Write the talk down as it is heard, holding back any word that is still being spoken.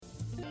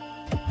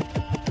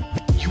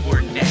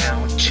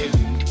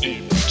tuned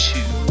into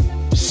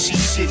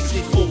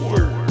season 4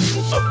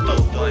 of the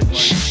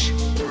Lunch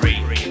Break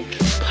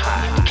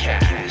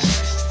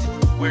Podcast,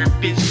 where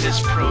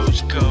business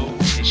pros go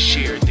to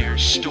share their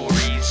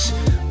stories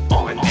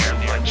on their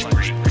lunch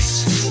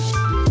breaks.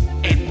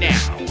 And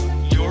now,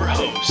 your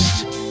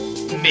host,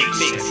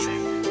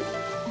 Mason.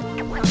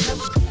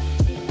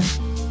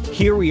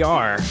 Here we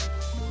are,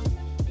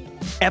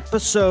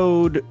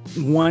 episode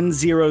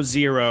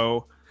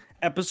 100,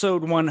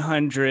 episode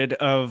 100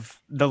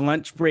 of the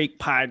Lunch Break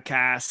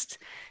Podcast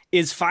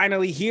is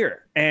finally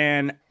here,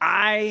 and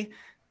I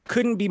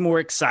couldn't be more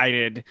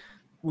excited.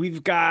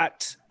 We've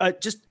got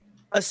just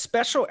a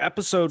special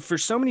episode for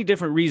so many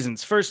different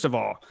reasons. First of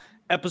all,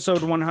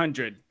 episode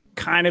 100,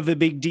 kind of a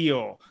big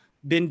deal.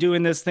 Been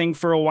doing this thing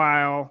for a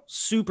while.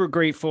 Super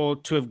grateful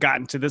to have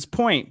gotten to this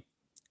point.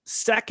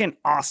 Second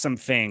awesome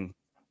thing.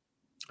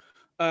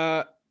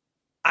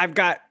 I've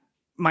got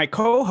my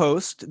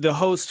co-host, the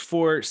host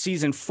for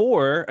season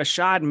 4,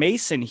 Ashad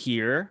Mason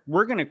here.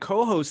 We're going to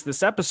co-host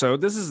this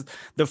episode. This is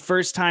the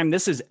first time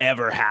this has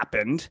ever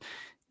happened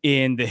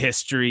in the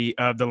history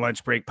of the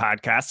Lunch Break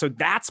Podcast. So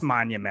that's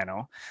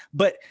monumental.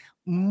 But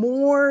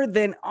more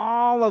than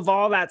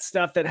all that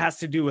stuff that has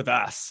to do with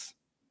us,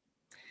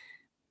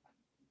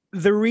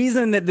 the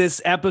reason that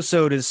this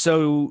episode is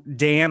so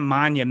damn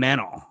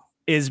monumental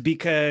is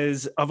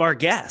because of our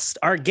guest.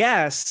 Our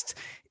guest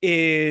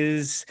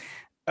is,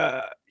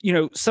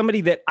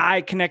 somebody that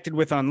I connected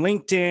with on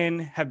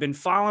LinkedIn, have been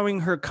following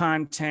her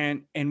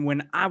content. And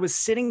when I was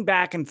sitting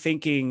back and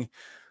thinking,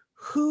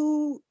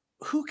 who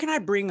can I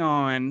bring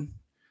on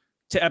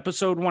to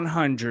episode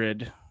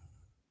 100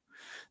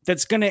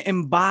 that's going to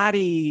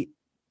embody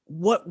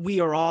what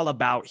we are all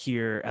about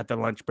here at the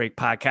Lunch Break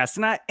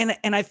Podcast?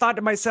 And I thought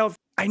to myself,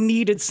 I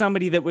needed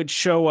somebody that would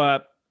show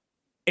up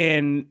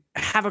and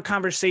have a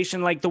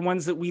conversation like the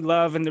ones that we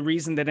love, and the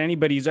reason that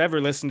anybody who's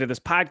ever listened to this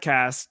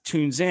podcast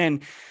tunes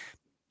in.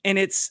 And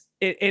it's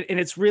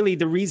really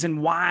the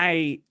reason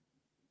why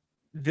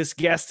this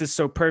guest is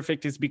so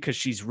perfect is because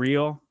she's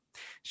real,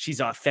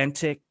 she's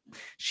authentic,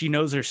 she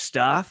knows her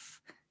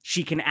stuff,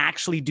 she can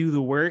actually do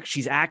the work,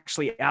 she's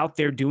actually out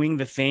there doing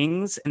the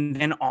things, and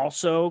then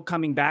also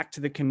coming back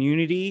to the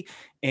community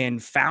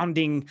and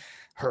founding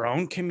her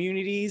own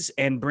communities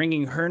and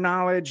bringing her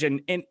knowledge.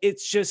 And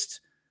it's just,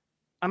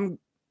 I'm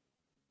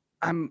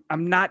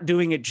not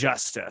doing it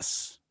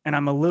justice, and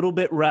I'm a little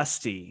bit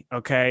rusty,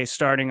 okay,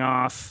 starting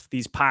off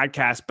these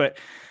podcasts. But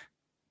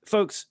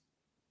folks,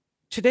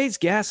 today's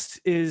guest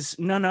is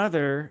none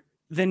other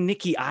than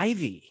Nikki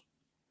Ivy.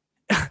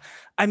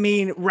 I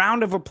mean,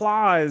 round of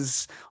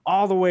applause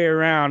all the way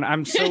around.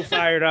 I'm so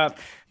fired up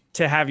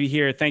to have you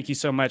here. Thank you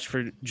so much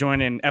for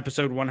joining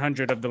episode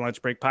 100 of the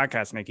Lunch Break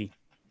Podcast, Nikki.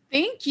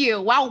 Thank you.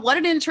 Wow, what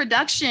an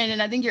introduction.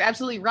 And I think you're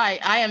absolutely right.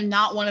 I am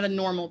not one of the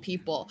normal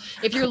people.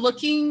 If you're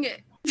looking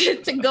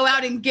to go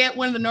out and get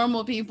one of the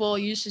normal people,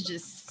 you should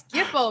just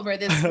skip over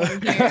this one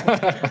here.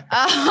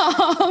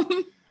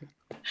 And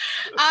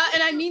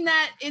I mean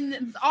that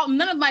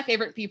none of my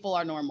favorite people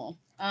are normal.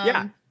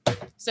 Yeah.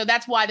 So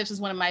that's why this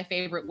is one of my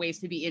favorite ways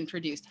to be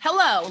introduced.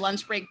 Hello,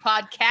 Lunch Break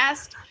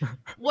Podcast.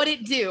 What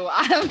it do?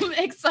 I'm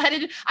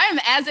excited. I am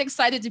as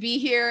excited to be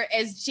here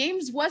as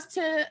James was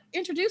to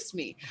introduce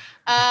me.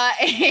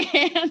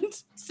 And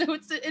so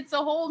it's a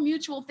whole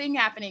mutual thing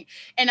happening.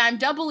 And I'm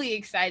doubly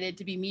excited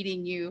to be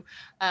meeting you,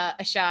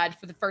 Ashad,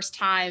 for the first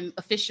time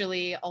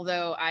officially,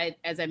 although I,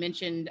 as I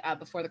mentioned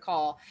before the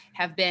call,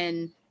 have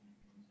been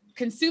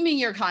consuming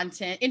your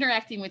content,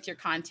 interacting with your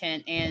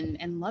content,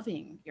 and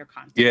loving your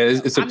content. Yeah,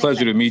 it's a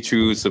pleasure to meet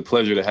you. It's a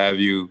pleasure to have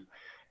you.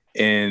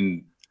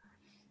 And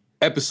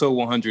episode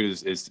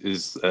 100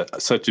 is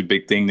such a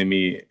big thing to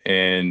me,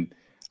 and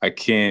I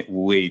can't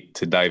wait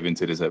to dive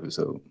into this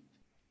episode.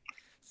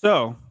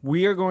 So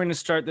we are going to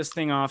start this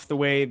thing off the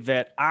way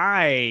that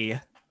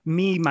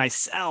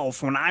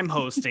myself, when I'm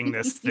hosting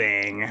this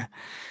thing.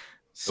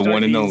 The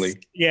one and only.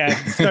 Yeah,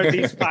 start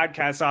these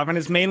podcasts off. And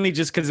it's mainly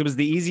just because it was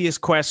the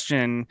easiest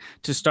question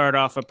to start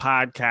off a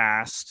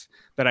podcast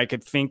that I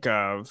could think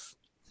of,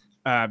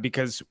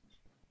 because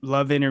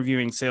love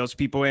interviewing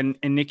salespeople. And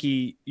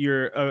Nikki,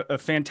 you're a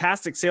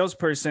fantastic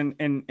salesperson,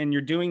 and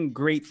you're doing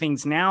great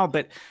things now.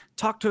 But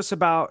talk to us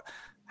about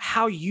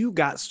how you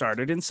got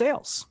started in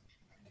sales.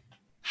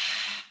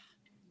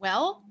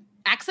 Well,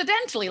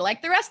 accidentally,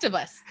 like the rest of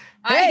us.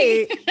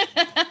 Hey.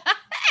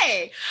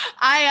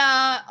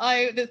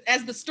 I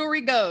as the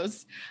story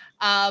goes,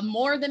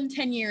 more than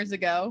 10 years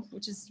ago,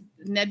 which is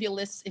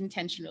nebulous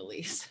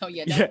intentionally. So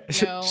you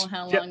don't know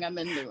how long I've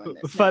been doing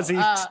this. Fuzzy,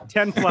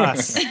 10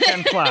 plus,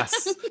 10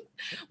 plus.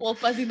 Well,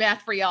 fuzzy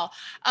math for y'all.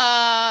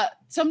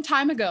 Some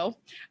time ago,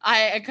 I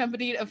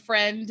accompanied a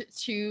friend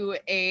to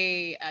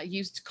a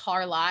used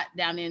car lot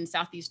down in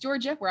Southeast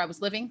Georgia where I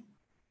was living.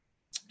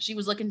 She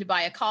was looking to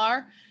buy a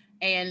car,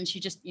 and she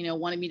just,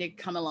 wanted me to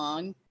come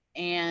along.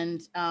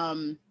 And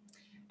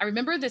I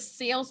remember the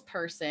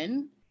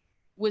salesperson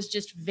was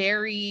just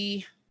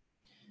very,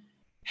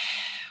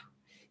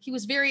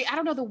 I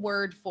don't know the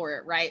word for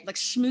it, right? Like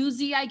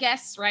schmoozy, I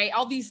guess, right?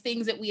 All these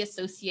things that we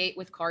associate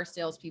with car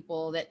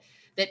salespeople that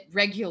that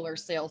regular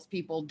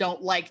salespeople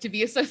don't like to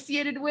be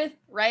associated with,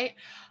 right?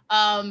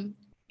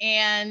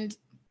 And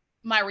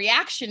my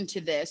reaction to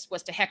this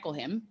was to heckle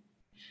him.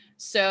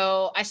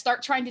 So I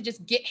start trying to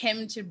just get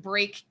him to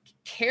break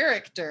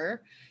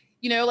character,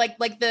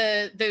 like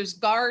those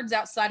guards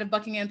outside of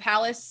Buckingham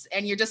Palace,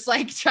 and you're just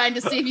like trying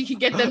to see if you can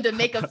get them to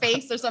make a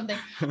face or something.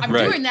 I'm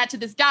doing that to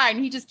this guy, and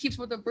he just keeps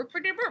with a burp,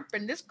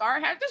 and this car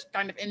has this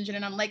kind of engine,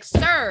 and I'm like,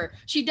 sir,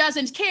 she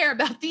doesn't care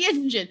about the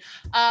engine.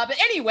 But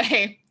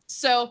anyway,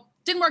 so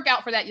didn't work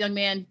out for that young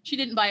man. She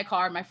didn't buy a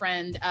car, my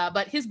friend,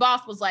 but his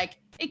boss was like,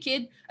 hey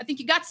kid, I think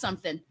you got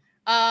something.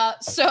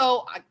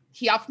 So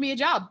he offered me a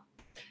job.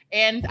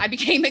 And I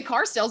became a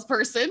car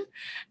salesperson,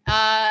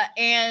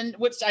 and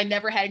which I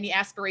never had any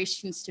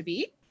aspirations to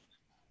be.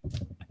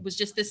 It was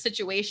just this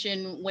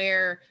situation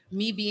where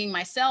me being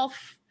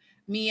myself,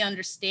 me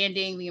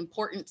understanding the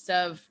importance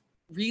of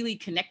really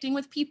connecting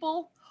with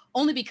people,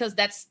 only because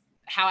that's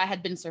how I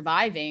had been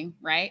surviving,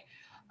 right?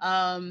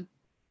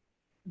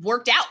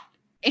 Worked out.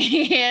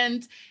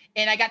 And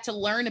I got to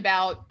learn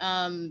about,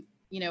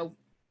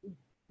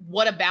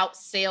 what about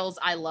sales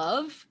I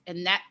love,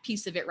 and that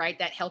piece of it, right?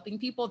 That helping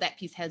people, that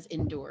piece has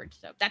endured.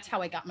 So that's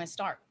how I got my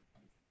start.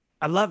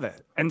 I love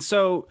it. And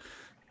so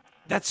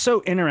that's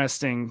so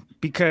interesting,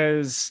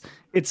 because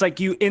it's like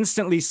you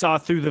instantly saw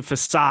through the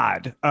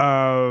facade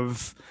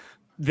of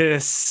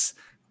this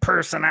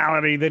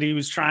personality that he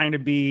was trying to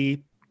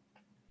be.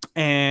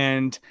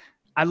 And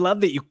I love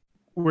that you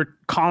were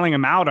calling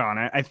him out on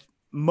it.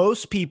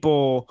 Most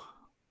people,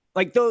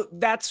 like, though,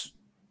 that's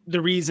the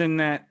reason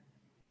that,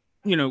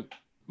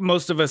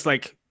 most of us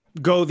like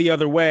go the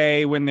other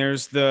way when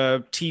there's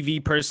the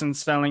TV person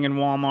selling in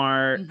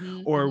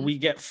Walmart, or we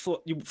get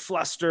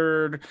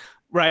flustered,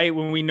 right?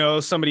 When we know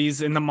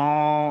somebody's in the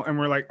mall and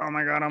we're like, oh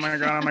my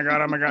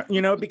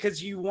God,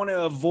 because you want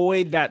to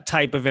avoid that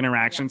type of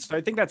interaction. So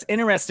I think that's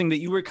interesting that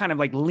you were kind of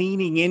like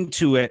leaning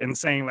into it and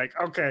saying like,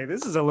 okay,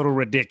 this is a little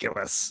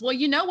ridiculous. Well,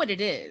 you know what it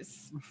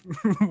is.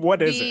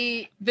 What is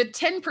it? The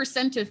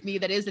 10% of me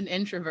that is an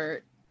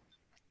introvert.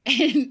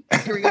 And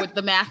here we go with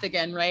the math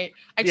again, right?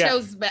 I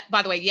chose,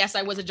 by the way, yes,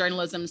 I was a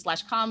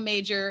journalism/comm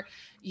major.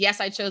 Yes,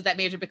 I chose that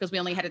major because we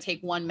only had to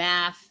take one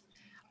math.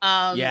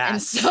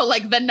 And so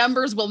like the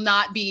numbers will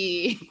not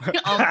be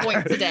on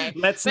point today.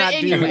 Let's not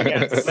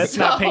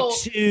pay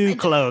too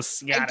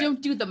close. I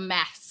don't do the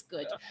maths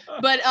good.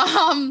 But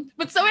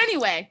so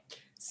anyway,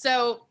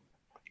 so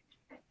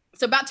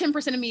about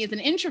 10% of me is an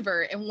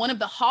introvert. And one of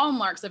the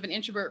hallmarks of an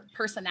introvert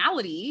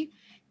personality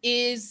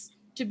is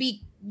to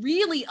be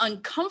really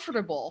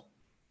uncomfortable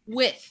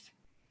with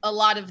a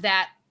lot of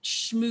that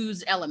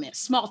schmooze element,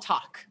 small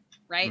talk,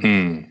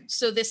 right?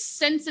 So this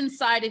sense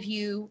inside of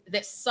you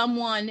that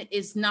someone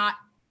is not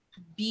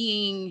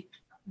being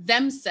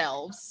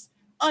themselves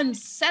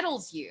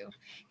unsettles you.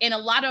 And a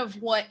lot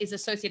of what is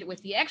associated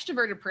with the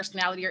extroverted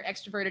personality or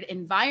extroverted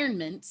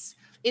environments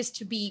is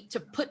to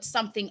put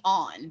something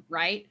on,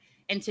 right?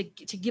 And to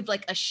give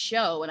like a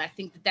show. And I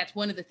think that's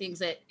one of the things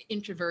that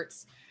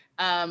introverts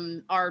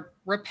are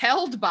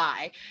repelled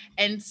by.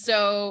 And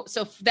so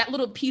that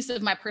little piece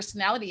of my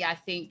personality, I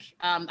think,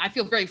 I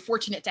feel very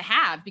fortunate to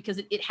have, because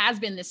it has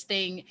been this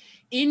thing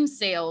in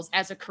sales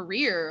as a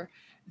career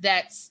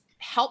that's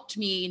helped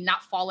me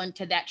not fall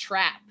into that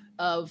trap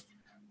of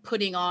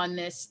putting on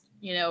this,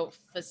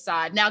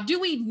 facade. Now, do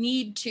we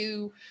need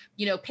to,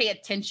 pay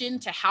attention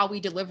to how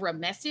we deliver a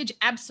message?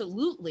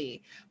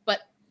 Absolutely. But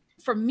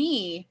for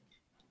me,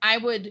 I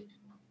would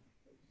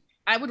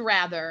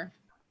rather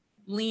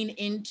lean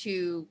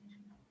into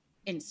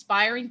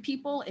inspiring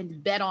people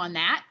and bet on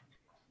that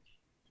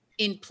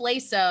in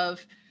place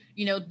of,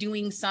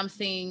 doing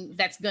something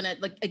that's gonna,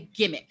 like a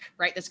gimmick,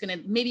 right? That's gonna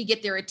maybe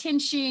get their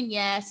attention,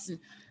 yes, and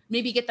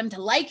maybe get them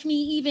to like me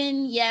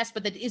even, yes,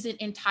 but that isn't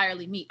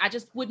entirely me. I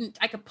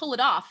could pull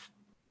it off,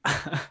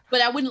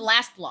 but I wouldn't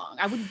last long.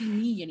 I wouldn't be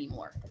me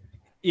anymore.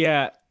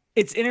 Yeah,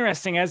 it's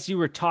interesting as you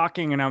were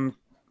talking, and I'm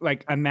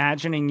like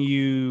imagining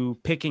you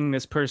picking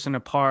this person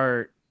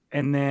apart,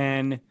 and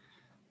then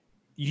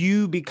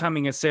you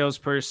becoming a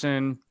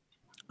salesperson.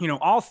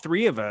 All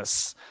three of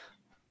us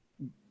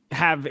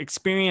have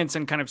experience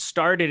and kind of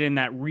started in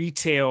that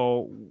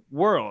retail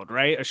world,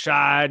 right?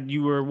 Ashad,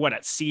 you were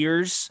at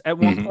Sears at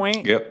one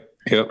point? Yep.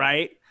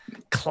 Right?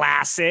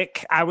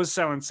 Classic. I was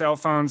selling cell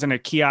phones in a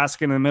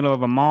kiosk in the middle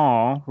of a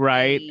mall,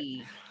 right?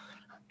 Hey.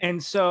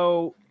 And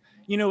so,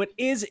 it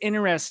is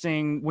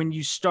interesting when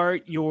you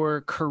start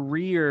your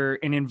career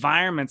in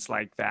environments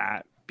like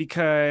that,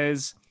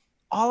 because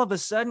all of a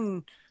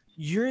sudden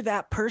you're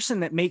that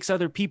person that makes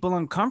other people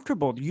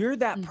uncomfortable. You're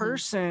that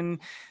person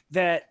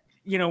that,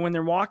 when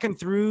they're walking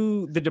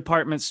through the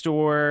department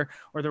store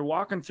or they're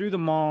walking through the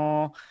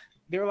mall,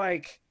 they're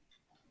like,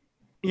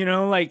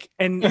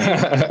 and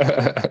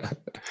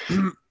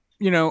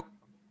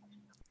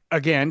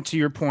again, to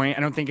your point,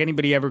 I don't think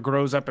anybody ever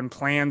grows up and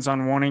plans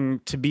on wanting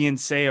to be in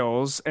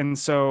sales. And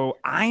so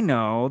I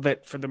know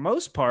that for the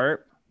most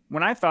part,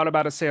 when I thought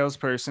about a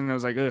salesperson, I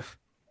was like, ugh,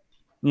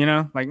 You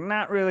know, like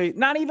not really,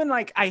 not even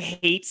like I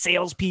hate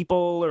salespeople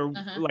or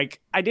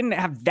like I didn't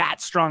have that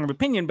strong of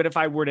opinion. But if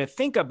I were to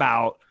think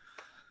about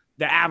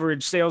the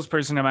average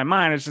salesperson in my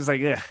mind, it's just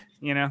like, ugh,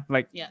 you know,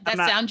 like that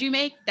sound you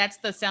make, that's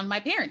the sound my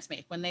parents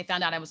made when they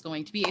found out I was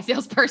going to be a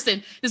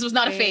salesperson. This was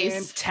not a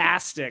phase.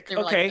 Fantastic.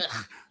 Okay. Like,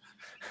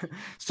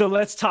 so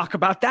let's talk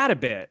about that a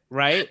bit,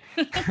 right?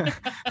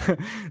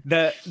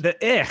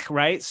 the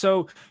right?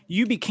 So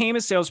you became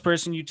a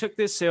salesperson, you took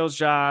this sales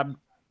job,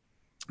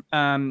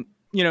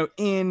 you know,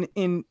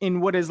 in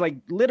what is like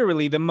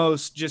literally the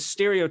most just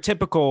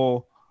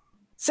stereotypical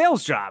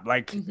sales job,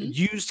 like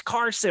used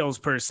car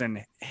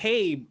salesperson.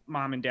 Hey,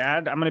 mom and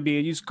dad, I'm going to be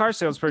a used car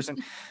salesperson.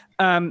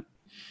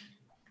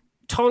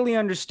 Totally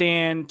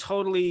understand,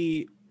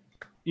 totally,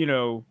 you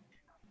know,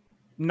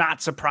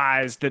 not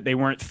surprised that they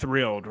weren't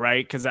thrilled,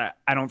 right? Because I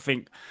don't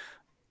think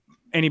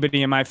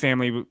anybody in my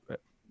family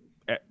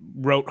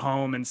wrote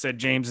home and said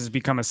James has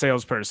become a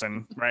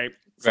salesperson, right?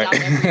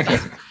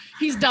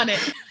 He's done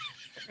it.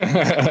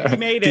 He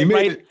made it,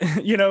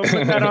 right? You know,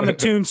 put that on the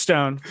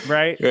tombstone,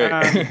 right?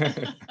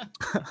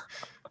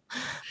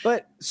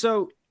 But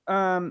so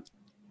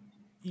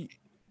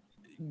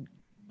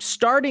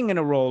starting in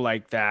a role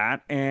like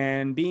that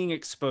and being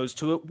exposed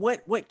to it,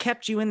 what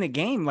kept you in the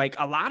game? Like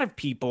a lot of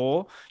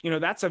people, you know,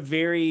 that's a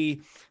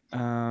very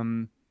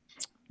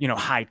you know,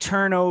 high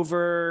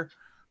turnover,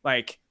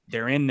 like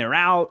they're in, they're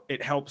out.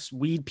 It helps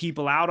weed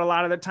people out a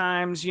lot of the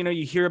times. You know,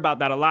 you hear about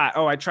that a lot.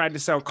 Oh, I tried to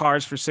sell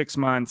cars for 6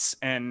 months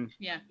and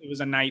it was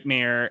a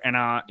nightmare. And,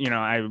 you know,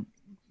 I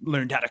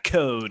learned how to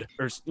code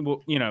or,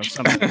 you know,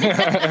 something.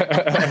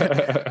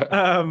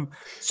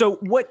 So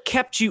what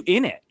kept you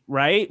in it,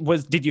 right?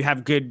 Did you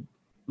have good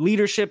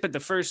leadership at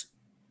the first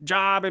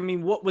job? I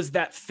mean, what was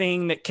that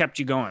thing that kept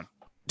you going?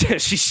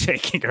 She's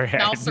shaking her head.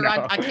 No, sir, no.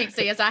 I can't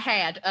say as I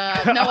had.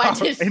 No, I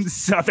didn't. In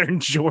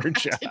Southern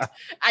Georgia.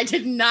 I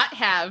did not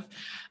have.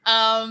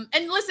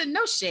 And listen,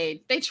 no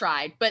shade. They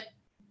tried, but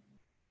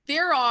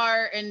there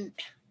are, and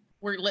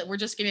we're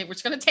just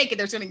gonna take it.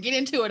 There's gonna get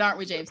into it, aren't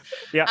we, James?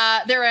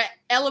 Yeah. There are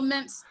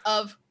elements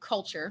of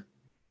culture,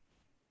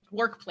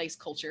 workplace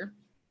culture,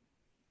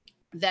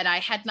 that I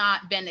had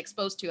not been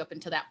exposed to up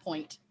until that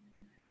point.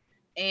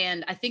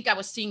 And I think I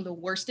was seeing the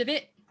worst of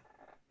it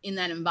in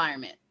that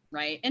environment.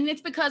 Right. And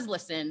it's because,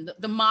 listen,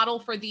 the model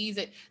for these,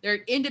 they're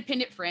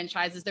independent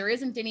franchises. There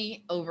isn't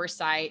any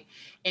oversight.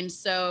 And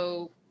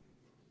so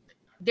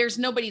there's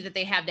nobody that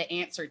they have to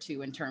answer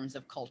to in terms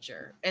of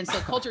culture. And so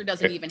culture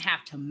doesn't even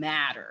have to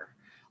matter.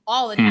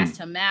 All it has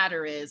to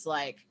matter is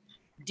like,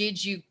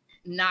 did you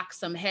knock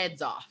some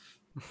heads off?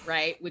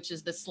 Right. Which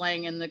is the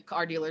slang in the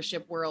car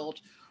dealership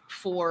world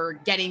for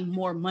getting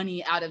more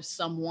money out of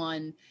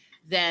someone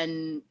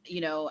than, you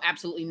know,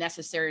 absolutely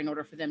necessary in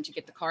order for them to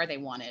get the car they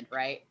wanted.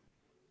 Right.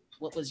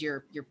 What was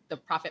the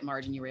profit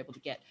margin you were able to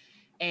get?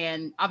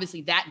 And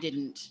obviously that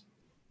didn't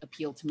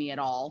appeal to me at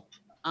all.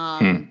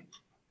 And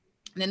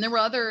then there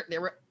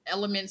were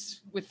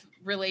elements with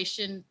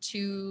relation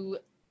to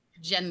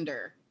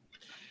gender.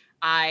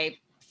 I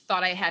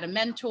thought I had a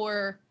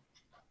mentor.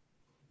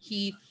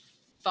 He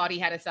thought he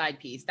had a side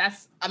piece.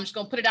 I'm just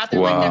going to put it out there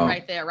like that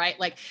right there, right?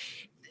 Like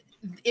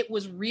it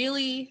was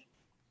really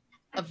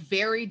a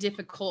very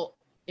difficult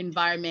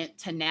environment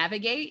to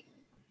navigate.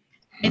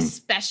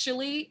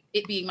 Especially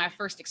it being my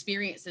first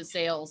experience in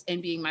sales and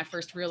being my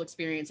first real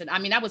experience. And I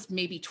mean, I was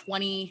maybe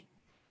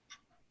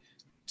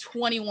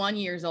 21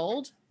 years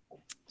old.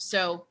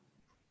 So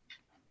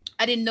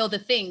I didn't know the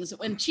things.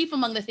 And chief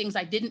among the things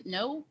I didn't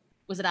know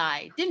was that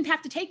I didn't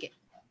have to take it.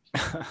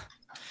 I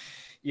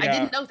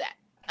didn't know that.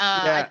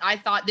 I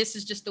thought this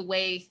is just the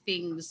way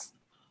things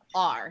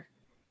are.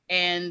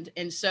 And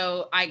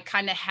so I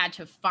kind of had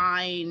to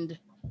find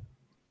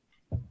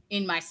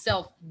in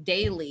myself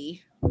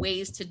daily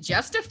ways to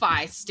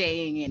justify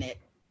staying in it,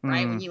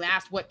 right? When you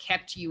asked what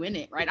kept you in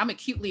it, right? I'm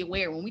acutely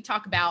aware when we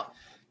talk about,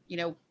 you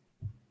know,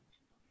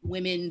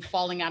 women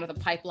falling out of the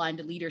pipeline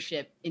to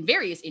leadership in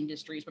various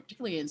industries, but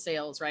particularly in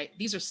sales, right?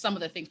 These are some of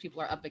the things people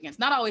are up against,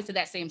 not always to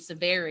that same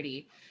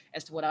severity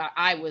as to what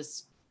I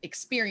was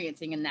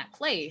experiencing in that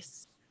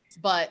place.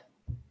 But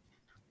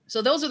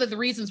so those are the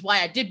reasons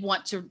why I did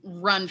want to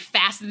run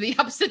fast in the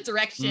opposite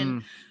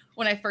direction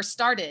when I first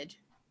started.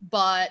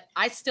 But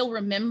I still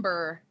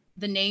remember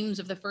the names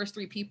of the first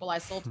 3 people I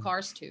sold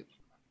cars to.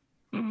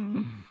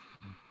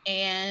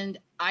 And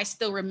I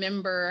still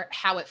remember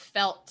how it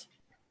felt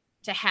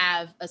to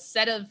have a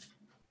set of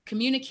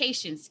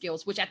communication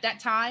skills, which at that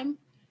time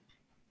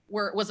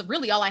was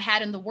really all I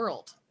had in the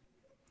world.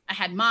 I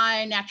had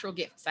my natural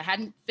gifts. I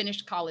hadn't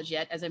finished college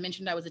yet. As I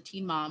mentioned, I was a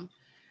teen mom.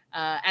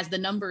 As the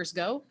numbers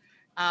go,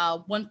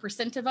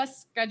 1% of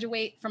us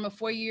graduate from a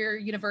 4-year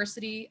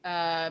university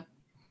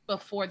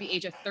before the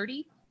age of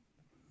 30.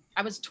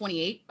 I was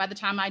 28 by the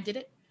time I did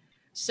it.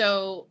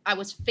 So I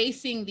was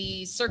facing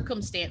these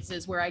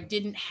circumstances where I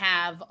didn't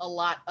have a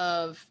lot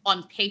of,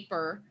 on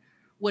paper,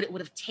 what it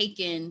would have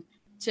taken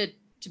to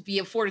to be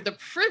afforded the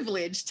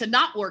privilege to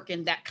not work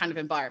in that kind of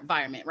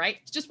environment, right?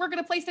 Just work in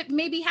a place that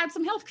maybe had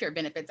some healthcare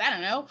benefits, I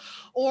don't know,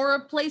 or a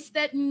place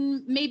that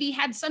maybe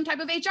had some type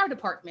of HR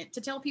department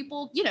to tell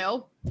people, you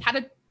know, how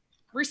to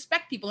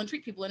respect people and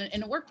treat people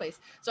in a workplace.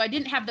 So I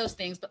didn't have those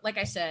things, but like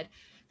I said,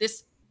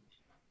 this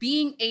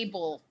being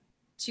able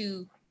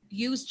to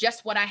use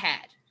just what I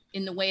had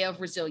in the way of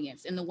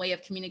resilience, in the way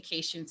of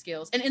communication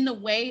skills, and in the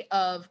way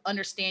of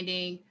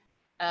understanding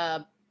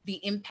the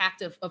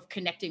impact of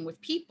connecting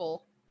with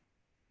people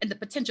and the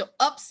potential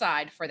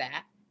upside for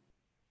that,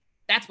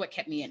 that's what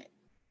kept me in it.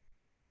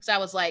 So I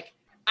was like,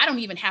 I don't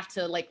even have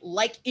to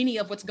like any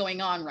of what's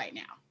going on right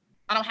now.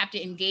 I don't have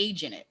to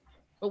engage in it.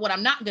 But what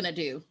I'm not gonna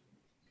do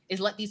is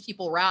let these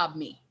people rob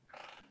me.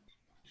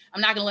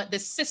 I'm not gonna let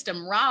this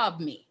system rob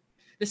me.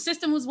 The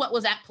system was what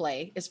was at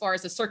play as far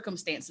as the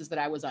circumstances that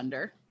I was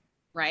under,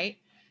 right?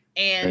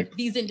 And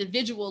these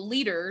individual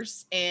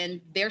leaders and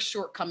their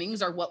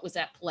shortcomings are what was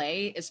at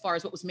play as far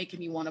as what was making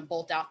me want to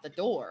bolt out the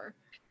door.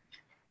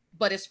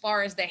 But as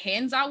far as the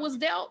hands I was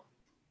dealt,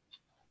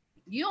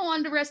 you don't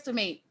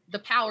underestimate the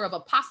power of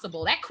a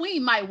possible. That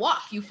queen might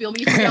walk, you feel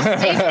me? For your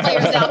space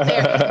players out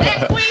there,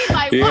 that queen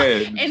might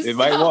walk. And it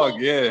might walk,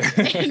 yeah.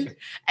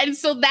 and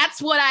so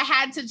that's what I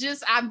had to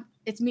just,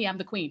 it's me, I'm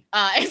the queen.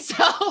 And so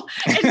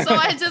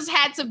I just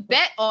had to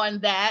bet on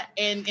that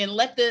and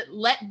let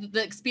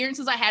the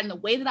experiences I had and the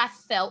way that I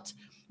felt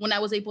when I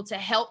was able to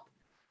help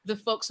the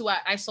folks who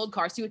I sold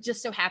cars to. It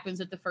just so happens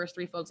that the first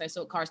 3 folks I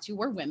sold cars to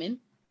were women.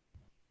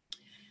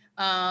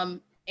 And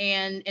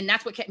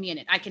that's what kept me in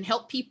it. I can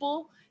help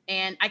people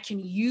and I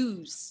can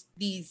use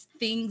these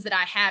things that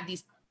I have,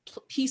 these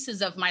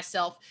pieces of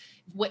myself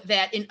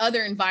that in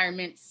other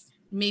environments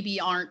maybe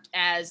aren't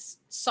as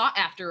sought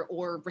after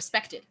or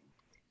respected.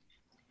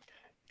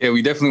 Yeah,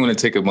 we definitely want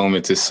to take a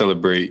moment to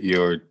celebrate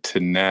your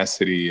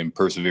tenacity and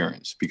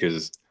perseverance,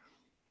 because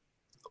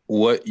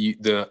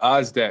the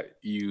odds that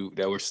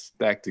were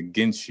stacked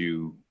against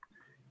you,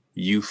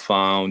 you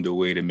found a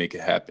way to make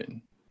it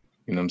happen.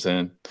 You know what I'm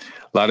saying?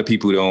 A lot of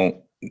people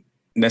don't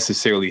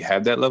necessarily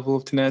have that level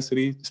of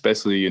tenacity,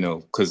 especially, you know,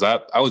 because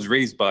I was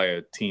raised by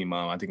a teen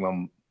mom. I think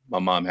my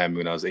mom had me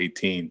when I was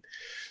 18.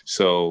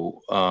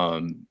 So,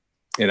 and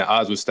the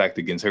odds were stacked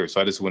against her. So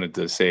I just wanted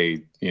to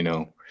say, you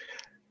know,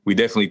 we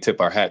definitely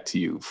tip our hat to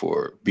you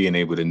for being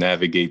able to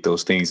navigate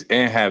those things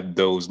and have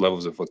those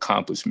levels of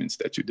accomplishments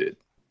that you did.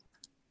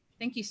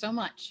 Thank you so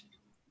much.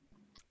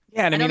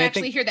 Yeah, and I don't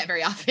actually hear that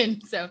very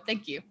often, so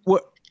thank you.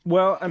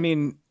 Well, I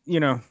mean, you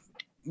know,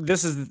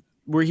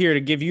 we're here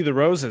to give you the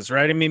roses,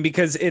 right? I mean,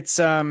 because it's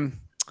what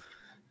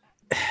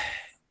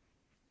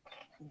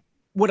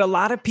a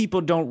lot of people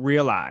don't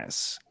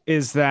realize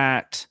is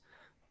that,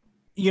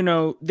 you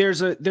know,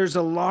 there's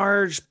a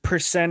large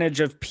percentage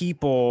of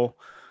people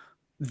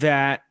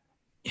that,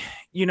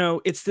 you know,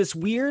 it's this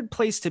weird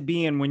place to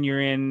be in when you're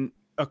in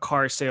a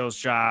car sales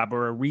job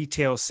or a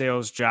retail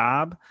sales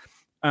job,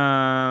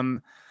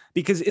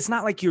 because it's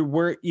not like you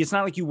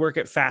work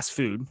at fast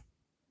food,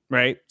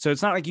 right? So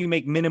it's not like you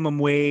make minimum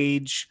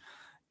wage,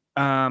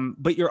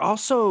 but you're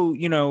also,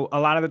 you know, a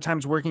lot of the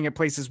times working at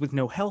places with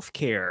no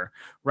healthcare,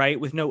 right?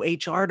 With no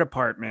HR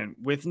department,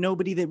 with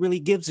nobody that really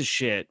gives a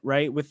shit,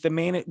 right? With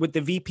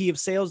the VP of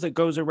sales that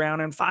goes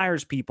around and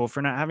fires people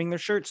for not having their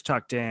shirts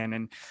tucked in.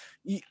 And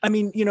I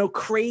mean, you know,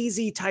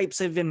 crazy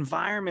types of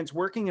environments,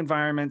 working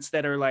environments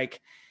that are like,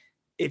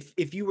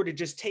 if you were to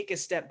just take a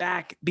step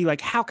back, be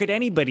like, how could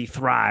anybody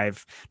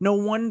thrive? No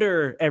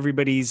wonder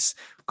everybody's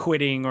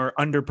quitting or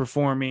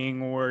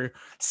underperforming or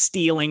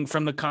stealing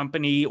from the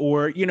company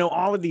or, you know,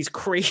 all of these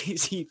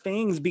crazy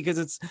things, because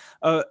it's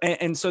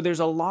and so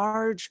there's a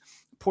large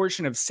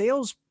portion of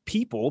sales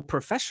people,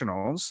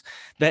 professionals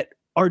that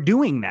are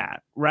doing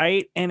that,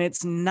 right? And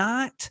it's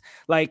not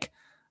like,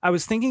 I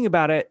was thinking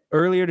about it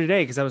earlier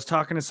today because I was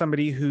talking to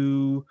somebody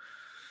who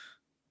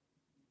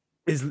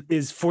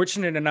is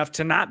fortunate enough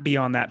to not be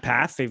on that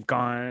path. They've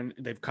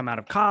come out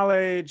of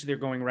college, they're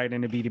going right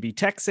into B2B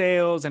tech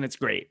sales, and it's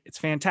great. It's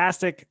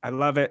fantastic. I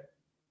love it.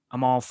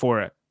 I'm all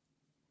for it.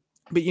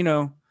 But, you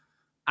know,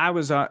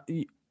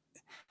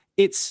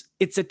 it's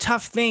a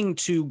tough thing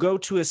to go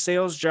to a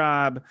sales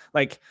job,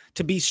 like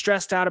to be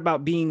stressed out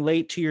about being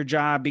late to your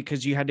job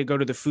because you had to go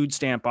to the food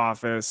stamp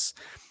office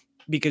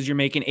because you're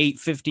making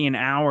 $8.50 an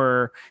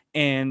hour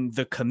and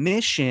the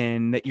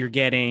commission that you're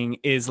getting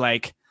is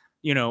like,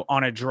 you know,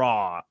 on a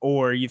draw,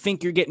 or you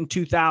think you're getting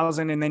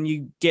 2,000 and then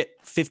you get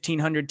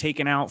 1,500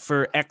 taken out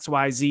for X,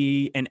 Y,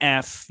 Z and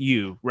F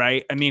you,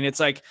 right? I mean, it's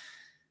like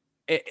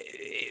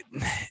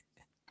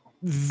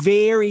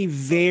very,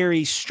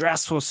 very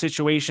stressful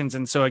situations.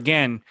 And so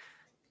again,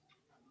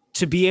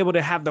 to be able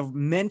to have the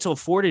mental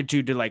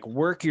fortitude to like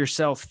work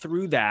yourself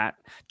through that,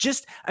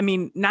 just, I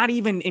mean, not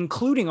even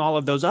including all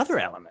of those other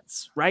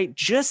elements, right?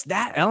 Just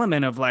that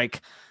element of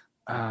like,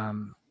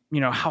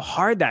 you know, how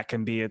hard that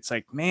can be. It's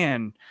like,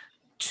 man,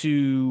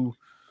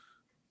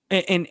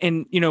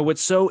 and you know,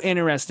 what's so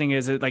interesting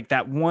is that like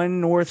that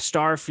one North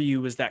Star for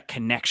you is that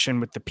connection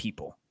with the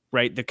people,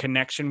 right? The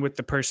connection with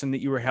the person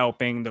that you were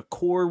helping, the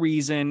core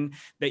reason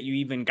that you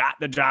even got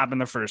the job in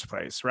the first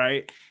place,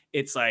 right?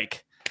 It's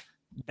like,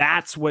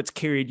 that's what's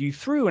carried you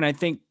through. And I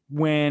think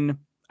when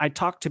I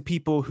talk to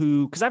people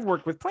who, because I've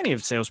worked with plenty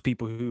of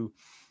salespeople who,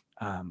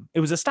 it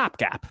was a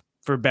stopgap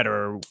for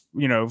better,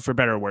 for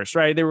better or worse,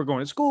 right? They were going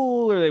to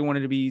school or they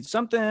wanted to be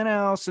something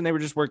else and they were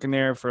just working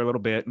there for a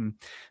little bit. And,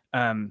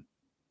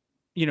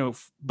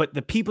 but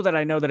the people that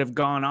I know that have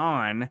gone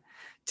on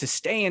to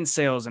stay in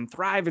sales and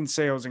thrive in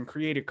sales and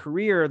create a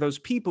career are those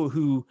people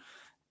who,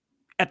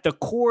 at the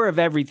core of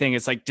everything,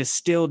 it's like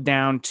distilled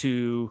down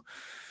to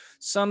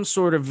some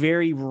sort of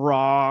very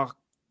raw,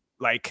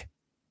 like,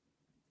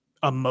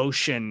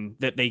 emotion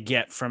that they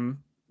get from,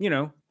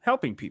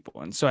 helping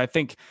people. And so I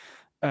think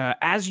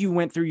as you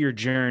went through your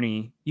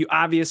journey, you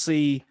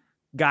obviously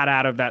got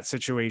out of that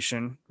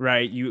situation,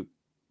 right? You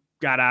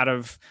got out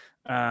of,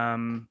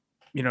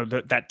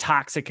 that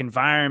toxic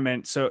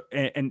environment. So,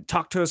 and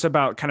talk to us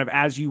about kind of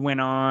as you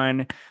went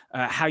on,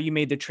 how you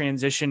made the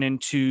transition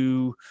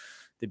into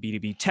the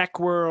B2B tech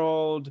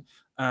world.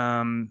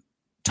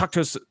 Talk to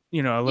us, a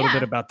little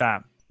bit about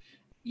that.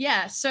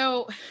 Yeah.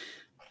 So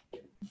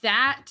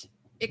that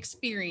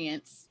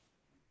experience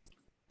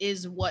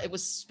is what, it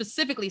was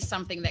specifically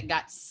something that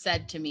got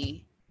said to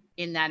me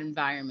in that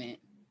environment,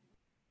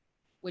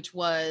 which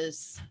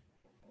was,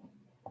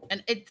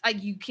 and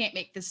you can't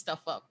make this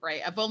stuff up,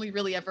 right? I've only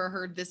really ever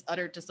heard this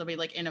uttered to somebody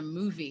like in a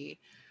movie,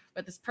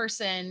 but this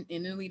person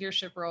in a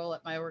leadership role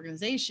at my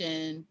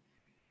organization,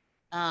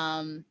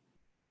 when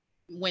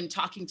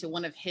talking to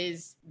one of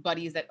his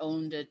buddies that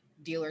owned a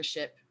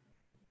dealership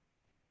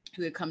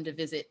who had come to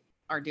visit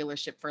our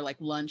dealership for like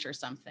lunch or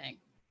something,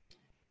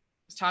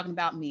 was talking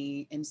about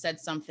me and said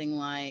something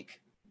like,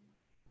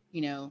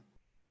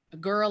 a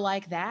girl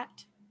like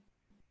that,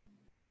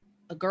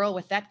 a girl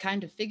with that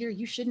kind of figure,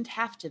 you shouldn't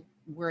have to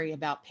worry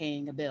about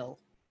paying a bill.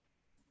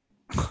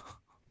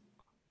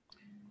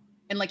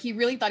 And like, he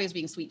really thought he was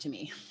being sweet to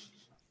me.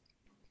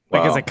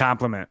 Like, as a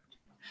compliment.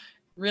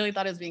 Really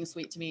thought he was being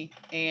sweet to me.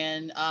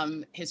 And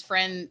his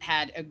friend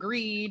had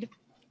agreed,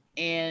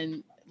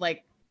 and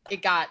like,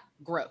 it got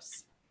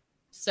gross.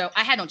 So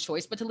I had no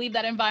choice but to leave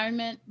that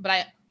environment.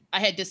 But I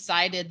had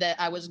decided that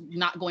I was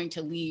not going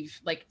to leave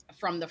like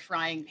from the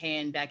frying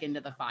pan back into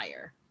the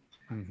fire.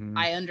 Mm-hmm.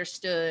 I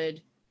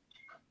understood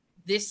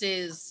this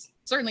is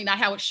certainly not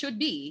how it should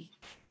be,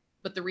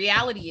 but the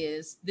reality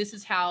is this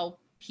is how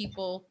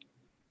people,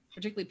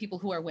 particularly people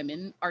who are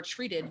women, are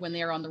treated when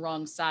they are on the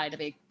wrong side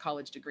of a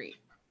college degree,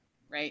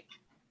 right?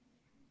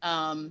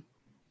 And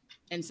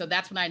so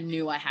that's when I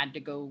knew I had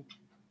to go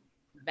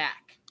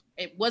back.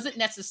 It wasn't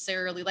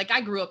necessarily like,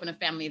 I grew up in a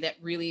family that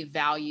really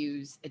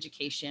values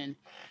education.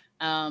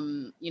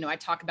 I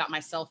talk about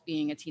myself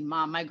being a teen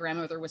mom. My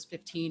grandmother was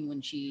 15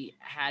 when she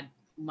had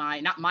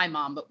not my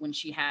mom, but when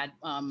she had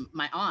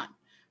my aunt.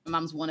 My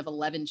mom's one of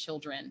 11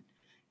 children.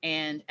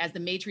 And as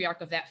the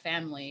matriarch of that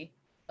family,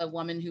 a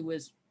woman who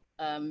was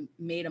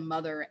made a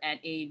mother at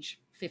age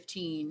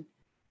 15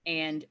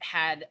 and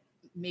had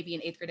maybe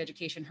an 8th grade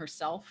education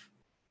herself,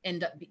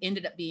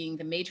 ended up being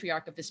the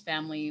matriarch of this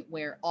family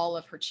where all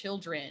of her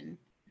children,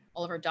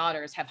 all of her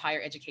daughters have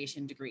higher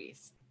education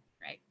degrees,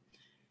 right?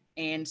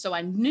 And so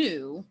I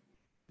knew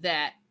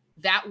that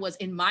was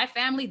in my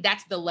family,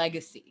 that's the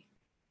legacy.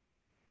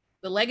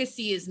 The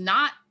legacy is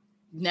not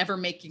never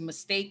making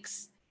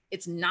mistakes.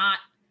 It's not,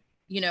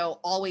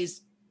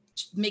 always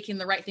making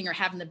the right thing or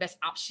having the best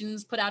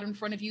options put out in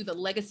front of you. The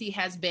legacy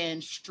has been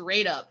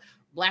straight up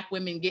Black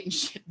women getting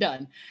shit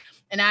done.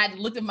 And I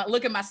look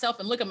at myself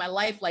and look at my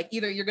life like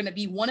either you're going to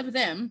be one of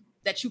them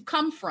that you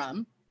come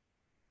from,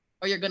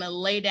 or you're going to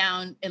lay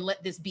down and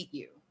let this beat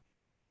you.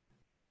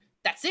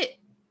 That's it.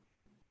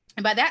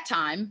 And by that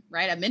time,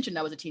 right, I mentioned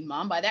I was a teen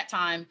mom. By that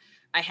time,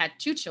 I had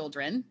 2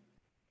 children.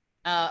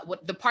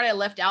 What the part I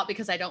left out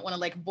because I don't want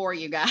to like bore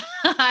you guys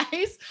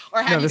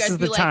or have you guys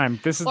be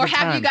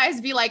like, you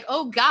guys be like,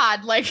 oh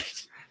God, like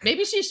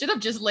maybe she should have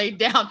just laid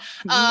down.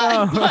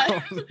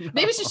 But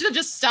maybe she should have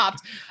just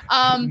stopped.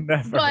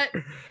 But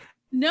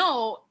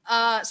no.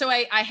 So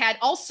I had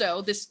also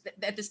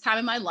at this time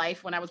in my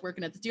life when I was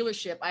working at the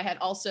dealership, I had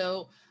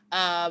also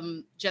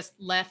just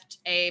left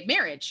a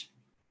marriage.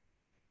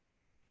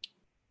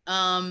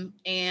 And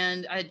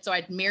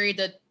I'd married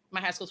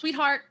my high school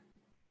sweetheart.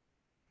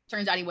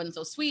 Turns out he wasn't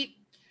so sweet.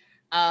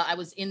 I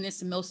was in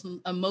this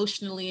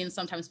emotionally and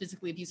sometimes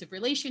physically abusive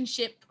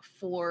relationship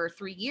for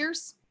 3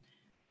 years.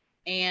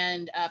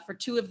 And for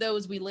 2 of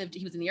those, he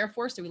was in the Air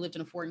Force, so we lived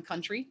in a foreign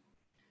country.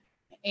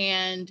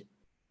 And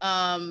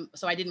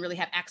so I didn't really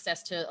have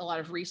access to a lot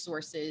of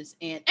resources.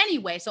 And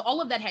anyway, so all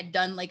of that had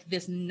done like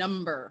this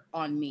number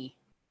on me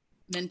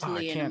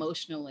mentally and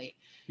emotionally.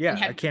 Yeah,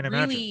 I can't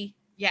imagine.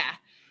 Yeah.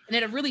 And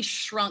it had really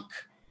shrunk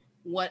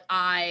what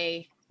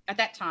I, at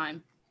that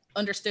time,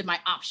 understood my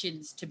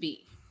options to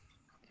be.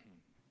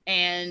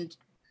 And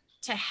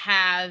to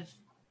have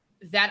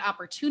that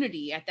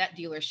opportunity at that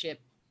dealership,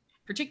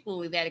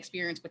 particularly that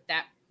experience with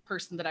that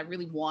person that I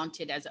really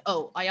wanted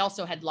I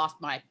also had lost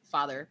my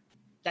father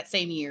that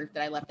same year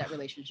that I left that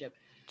relationship.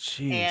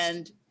 Jeez.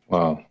 And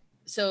wow.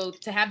 so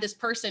to have this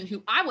person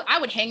who I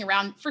would hang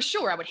around for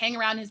sure. I would hang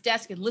around his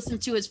desk and listen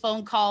to his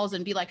phone calls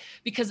and be like,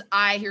 because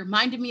he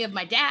reminded me of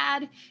my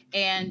dad.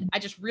 And I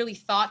just really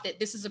thought that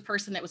this is a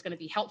person that was going to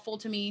be helpful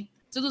to me.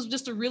 So this was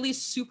just a really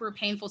super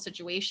painful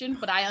situation.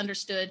 But I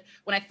understood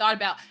when I thought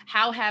about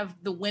how have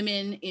the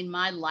women in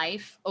my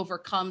life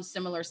overcome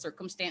similar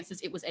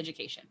circumstances, it was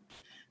education.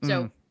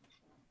 So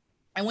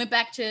I went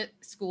back to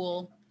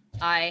school.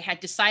 I had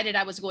decided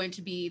I was going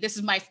to be, this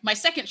is my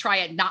second try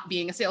at not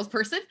being a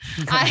salesperson.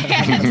 I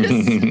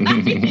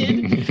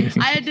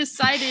had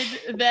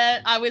decided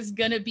that I was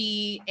going to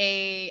be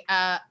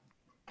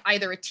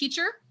either a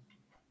teacher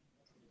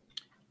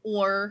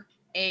or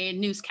a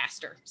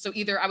newscaster. So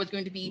either I was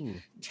going to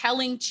be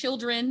telling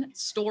children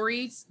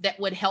stories that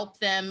would help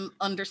them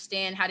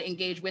understand how to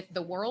engage with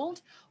the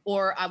world,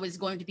 or I was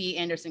going to be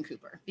Anderson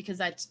Cooper,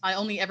 because I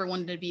only ever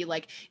wanted to be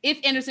like, if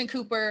Anderson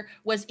Cooper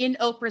was in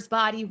Oprah's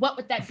body, what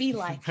would that be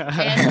like?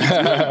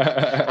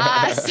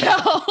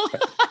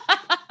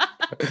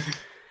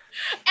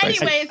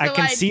 Anyway, I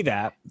can see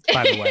that,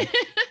 by the way.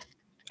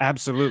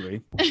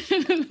 Absolutely.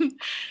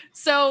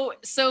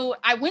 So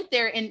I went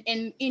there and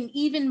in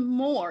even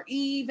more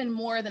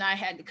than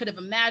I could have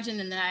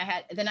imagined and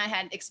than I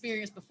had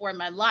experienced before in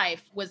my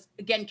life, was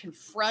again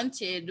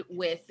confronted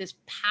with this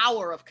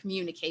power of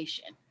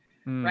communication,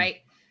 right?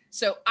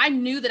 So I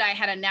knew that I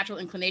had a natural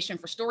inclination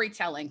for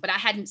storytelling, but I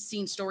hadn't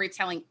seen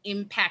storytelling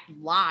impact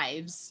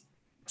lives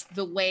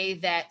the way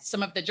that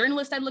some of the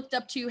journalists I looked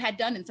up to had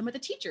done and some of the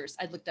teachers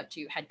I looked up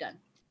to had done.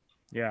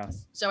 Yeah.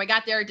 So I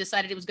got there,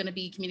 decided it was going to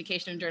be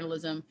communication and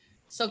journalism,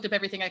 soaked up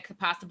everything I could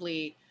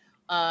possibly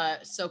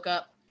soak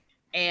up,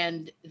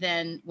 and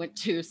then went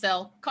to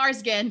sell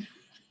cars again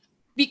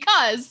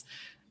because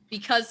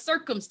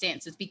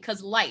circumstances,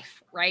 because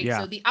life, right? Yeah.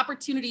 So the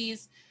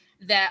opportunities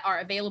that are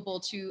available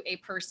to a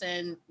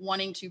person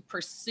wanting to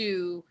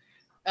pursue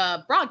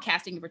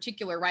broadcasting in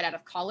particular right out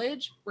of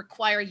college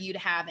require you to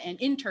have an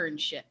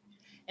internship.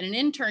 And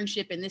an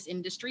internship in this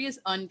industry is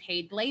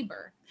unpaid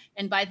labor.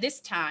 And by this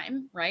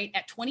time, right,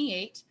 at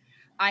 28,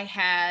 I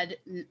had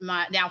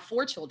my now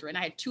 4 children.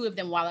 I had 2 of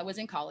them while I was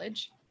in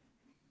college.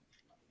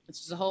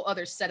 This is a whole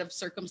other set of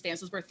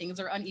circumstances where things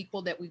are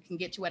unequal that we can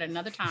get to at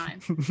another time.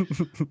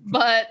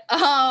 But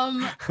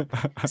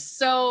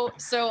so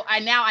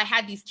I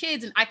had these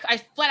kids, and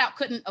I flat out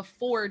couldn't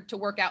afford to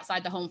work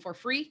outside the home for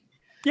free.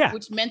 Yeah.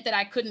 Which meant that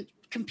I couldn't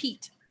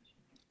compete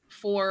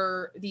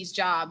for these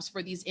jobs,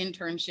 for these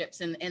internships,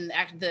 and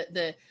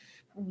the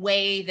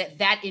way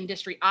that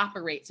industry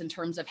operates in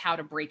terms of how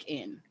to break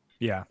in.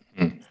 Yeah.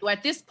 So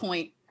at this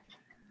point,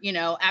 you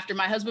know, after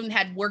my husband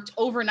had worked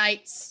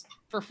overnights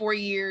for 4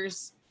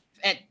 years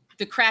at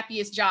the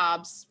crappiest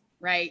jobs,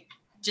 right,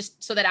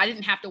 just so that I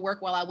didn't have to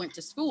work while I went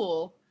to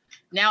school,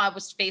 now I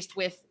was faced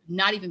with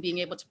not even being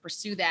able to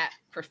pursue that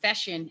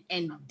profession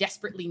and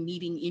desperately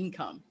needing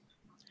income.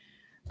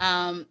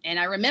 And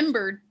I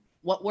remembered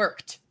what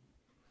worked.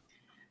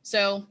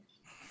 So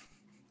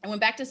I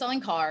went back to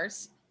selling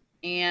cars,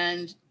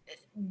 and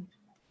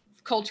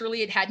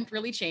culturally it hadn't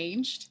really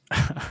changed.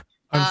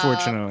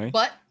 Unfortunately.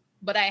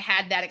 But I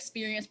had that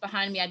experience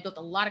behind me. I built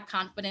a lot of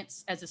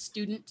confidence as a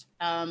student,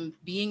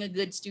 being a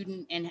good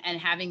student and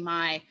having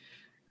my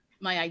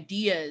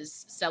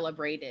ideas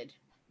celebrated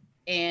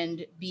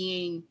and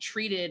being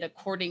treated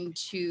according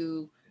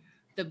to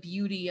the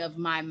beauty of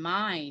my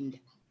mind.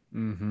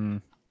 Mm-hmm.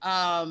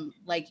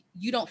 Like,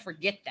 you don't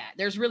forget that.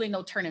 There's really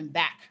no turning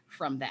back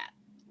from that.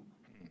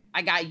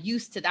 I got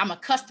used to that. I'm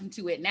accustomed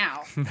to it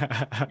now.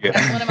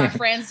 Yeah. One of my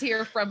friends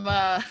here from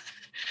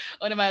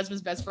one of my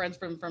husband's best friends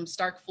from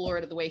Stark,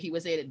 Florida, the way he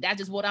was it, that's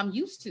just what I'm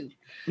used to.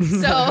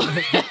 So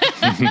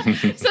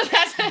so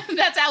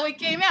that's how it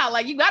came out.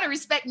 Like, you got to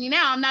respect me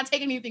now. I'm not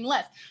taking anything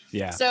less.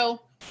 Yeah.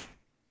 So,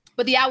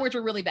 but the hours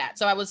were really bad.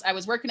 So I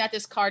was working at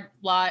this car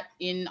lot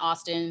in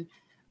Austin,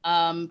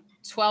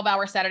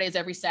 12-hour Saturdays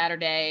every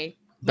Saturday.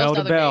 Bell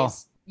to bell.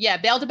 Days. Yeah,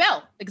 bell to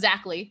bell.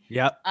 Exactly.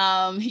 Yep.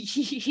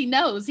 He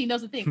knows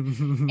the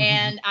thing.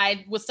 And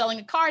I was selling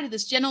a car to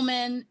this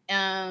gentleman,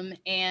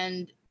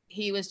 and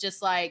he was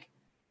just like,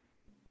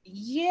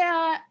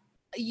 yeah,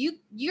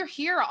 you're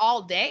here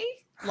all day.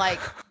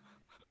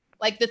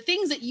 Like the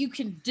things that you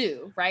can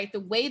do, right? The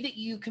way that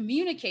you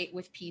communicate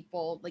with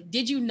people, like,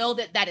 did you know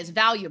that is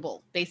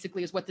valuable?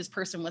 Basically is what this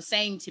person was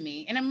saying to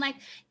me. And I'm like,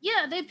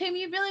 yeah, they pay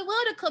me really well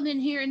to come in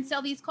here and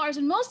sell these cars.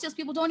 And most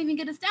salespeople don't even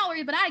get a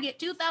salary, but I get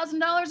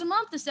 $2,000 a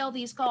month to sell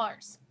these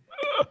cars.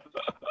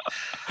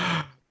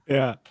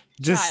 Yeah.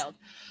 Child.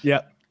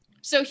 Yep.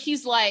 So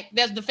he's like,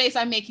 that's the face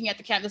I'm making at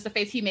the camp. That's the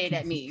face he made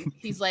at me.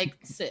 He's like,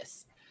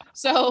 sis.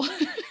 So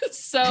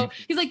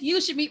he's like, you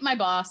should meet my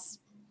boss.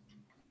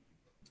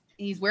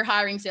 We're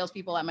hiring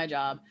salespeople at my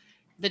job.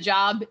 The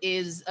job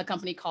is a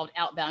company called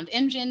Outbound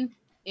Engine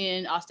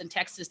in Austin,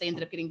 Texas. They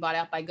ended up getting bought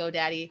out by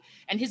GoDaddy,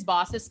 and his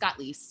boss is Scott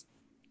Leese.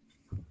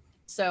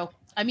 So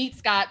I meet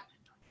Scott,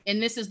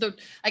 and this is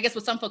I guess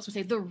what some folks would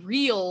say, the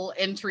real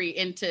entry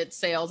into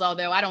sales,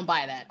 although I don't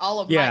buy that.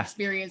 All of my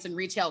experience in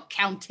retail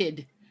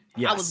counted.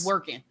 Yes. I was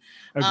working.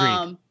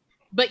 Agreed.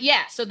 But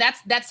yeah, so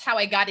that's how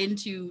I got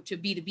into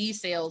B2B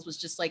sales, was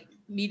just like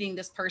meeting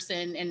this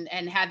person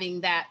and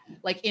having that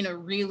like in a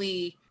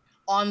really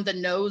on the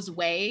nose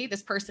way,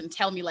 this person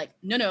tell me like,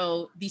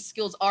 no, these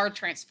skills are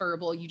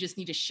transferable. You just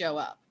need to show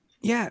up.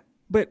 Yeah.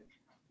 But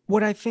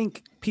what I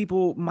think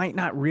people might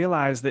not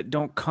realize that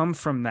don't come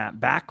from that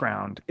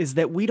background is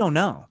that we don't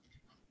know.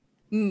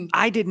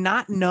 I did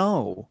not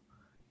know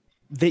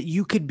that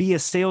you could be a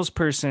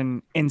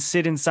salesperson and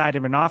sit inside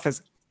of an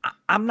office.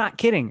 I'm not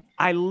kidding.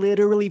 I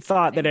literally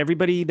thought that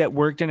everybody that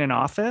worked in an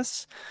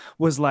office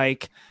was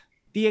like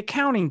the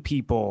accounting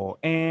people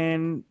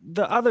and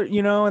the other,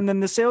 and then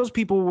the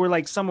salespeople were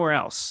like somewhere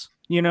else,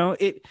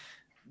 because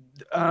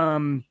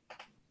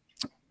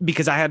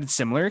I had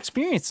similar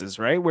experiences,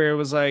 right? Where it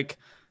was like,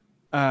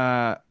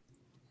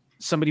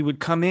 somebody would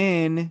come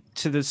in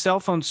to the cell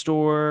phone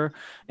store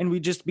and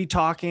we'd just be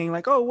talking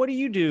like, oh, what do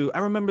you do? I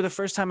remember the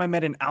first time I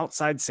met an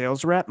outside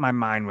sales rep, my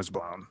mind was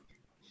blown.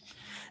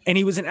 And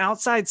he was an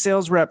outside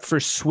sales rep for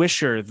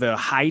Swisher, the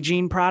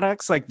hygiene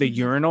products, like the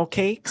urinal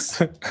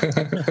cakes,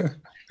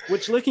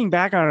 which looking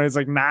back on it is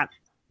like not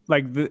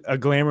like a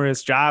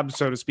glamorous job,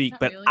 so to speak.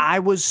 But really? I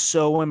was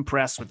so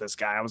impressed with this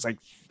guy. I was like,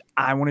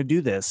 I want to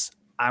do this.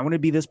 I want to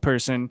be this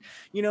person,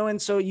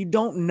 and so you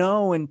don't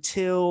know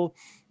until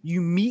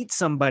you meet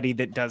somebody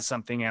that does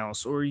something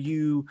else, or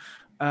you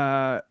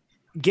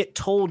get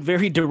told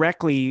very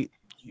directly,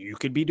 you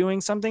could be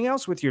doing something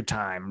else with your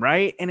time.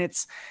 Right. And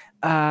it's,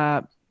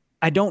 I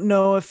don't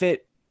know if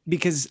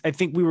because I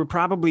think we were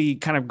probably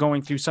kind of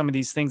going through some of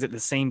these things at the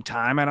same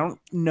time. I don't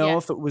know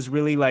if it was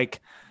really like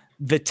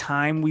the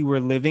time we were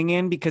living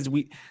in, because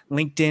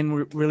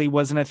LinkedIn really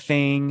wasn't a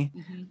thing.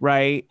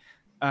 Right.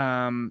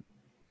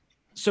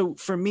 So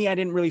for me, I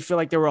didn't really feel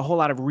like there were a whole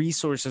lot of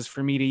resources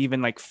for me to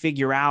even like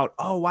figure out,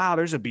 oh, wow,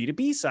 there's a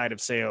B2B side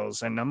of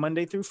sales and a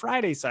Monday through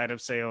Friday side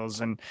of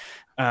sales. And,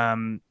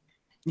 I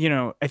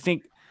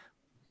think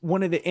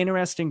one of the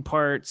interesting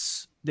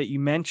parts that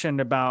you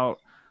mentioned about,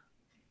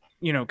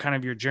 kind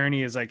of your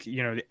journey is like,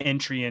 the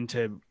entry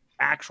into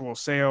actual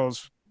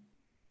sales.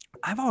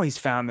 I've always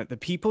found that the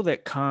people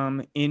that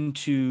come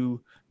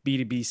into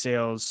B2B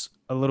sales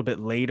a little bit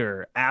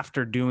later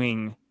after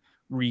doing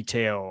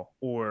retail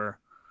or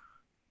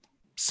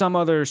some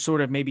other sort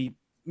of maybe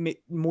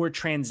more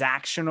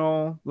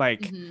transactional,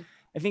 like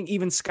I think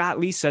even Scott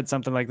Lee said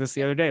something like this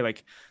the other day,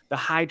 like the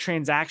high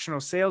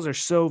transactional sales are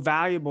so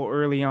valuable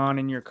early on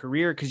in your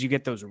career because you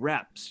get those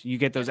reps, you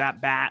get those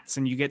at bats,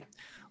 and you get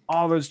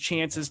all those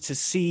chances to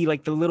see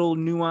like the little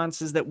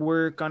nuances that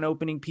work on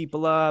opening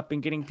people up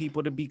and getting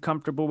people to be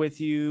comfortable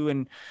with you,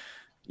 and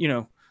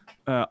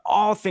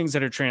all things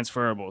that are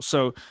transferable.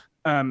 So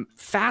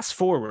fast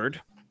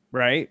forward,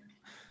 right?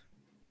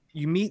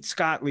 You meet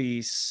Scott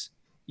Leese,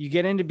 you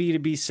get into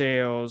B2B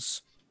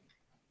sales,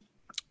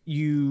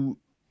 you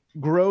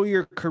grow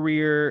your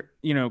career,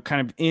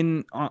 kind of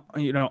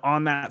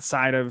on that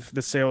side of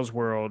the sales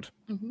world.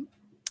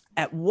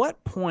 At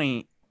what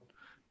point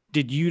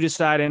did you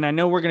decide, and I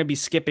know we're going to be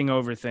skipping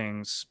over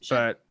things,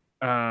 sure,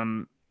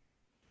 but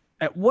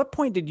at what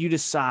point did you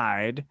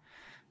decide,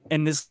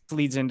 and this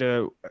leads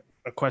into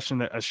a question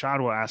that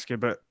Ashad will ask you,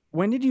 but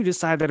when did you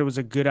decide that it was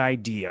a good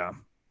idea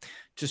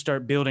to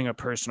start building a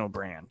personal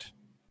brand?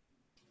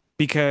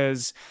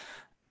 Because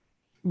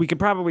we could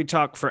probably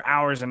talk for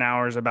hours and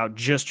hours about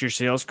just your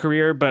sales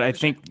career, but I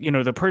think,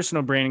 the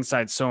personal branding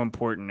side is so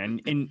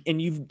important.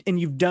 And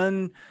you've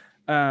done,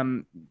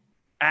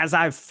 as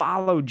I've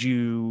followed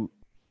you,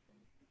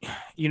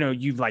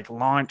 you've like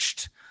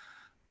launched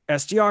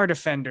SDR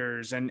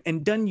Defenders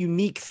and done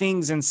unique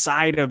things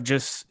inside of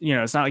just,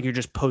 it's not like you're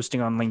just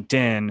posting on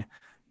LinkedIn,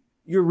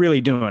 you're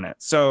really doing it.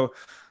 So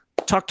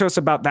talk to us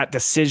about that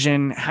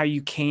decision, how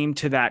you came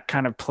to that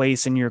kind of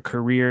place in your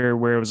career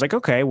where it was like,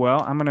 okay,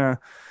 well, I'm going to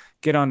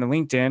get onto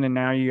LinkedIn, and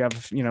now you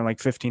have, like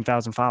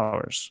 15,000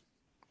 followers.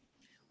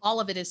 All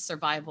of it is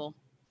survival.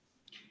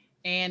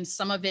 And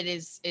some of it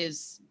is,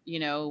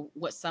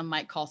 what some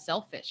might call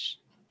selfish.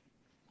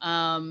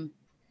 I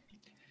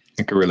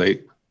can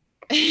relate.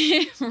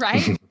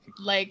 Right?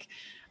 Like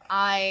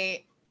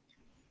I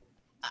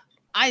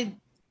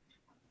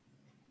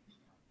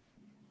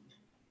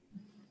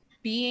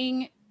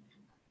being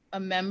a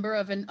member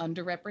of an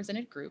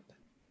underrepresented group,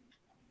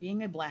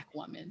 being a Black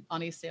woman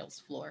on a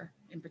sales floor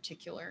in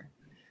particular,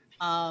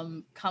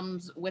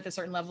 comes with a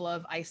certain level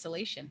of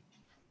isolation.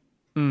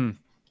 And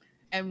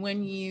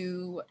when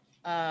you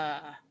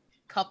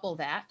couple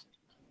that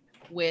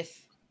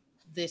with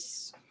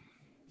this,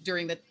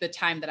 during the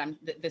time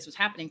that this was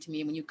happening to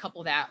me, when you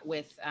couple that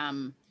with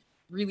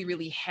really,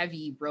 really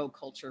heavy bro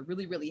culture,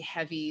 really, really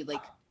heavy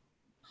like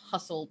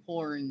hustle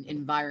porn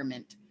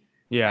environment,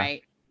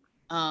 right?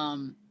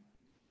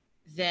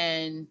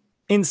 Then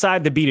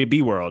inside the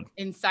B2B world,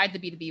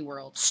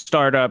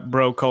 startup,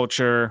 bro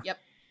culture.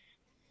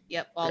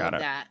 Yep. All of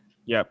that.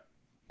 Yep.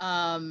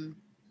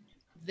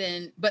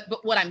 Then,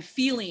 but what I'm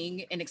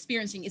feeling and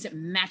experiencing isn't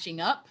matching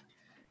up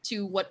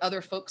to what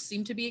other folks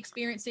seem to be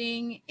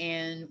experiencing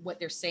and what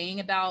they're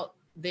saying about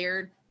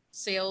their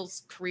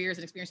sales careers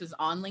and experiences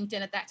on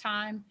LinkedIn at that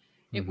time.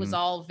 It was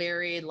all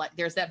very like,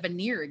 there's that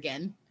veneer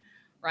again,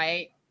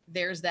 right?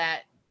 There's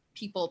that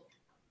people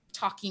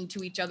talking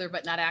to each other,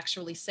 but not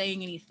actually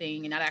saying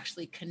anything and not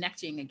actually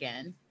connecting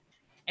again.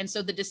 And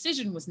so the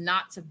decision was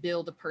not to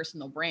build a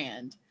personal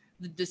brand.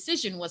 The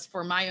decision was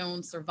for my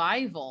own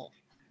survival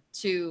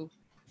to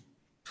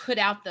put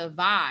out the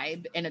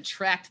vibe and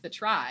attract the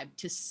tribe,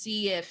 to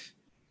see if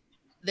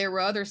there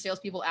were other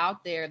salespeople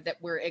out there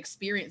that were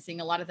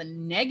experiencing a lot of the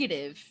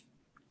negative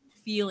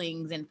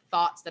feelings and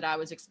thoughts that I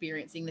was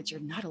experiencing that you're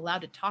not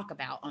allowed to talk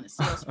about on a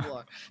sales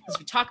floor. Because if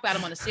you talk about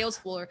them on a sales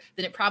floor,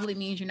 then it probably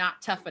means you're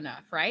not tough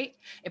enough, right?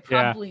 It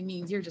probably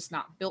means you're just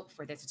not built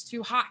for this. It's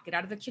too hot. Get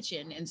out of the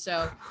kitchen. And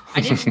so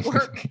I didn't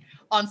work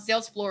on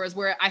sales floors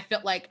where I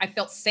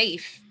felt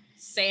safe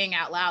saying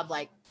out loud,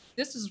 like,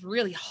 this is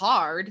really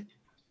hard.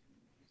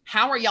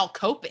 How are y'all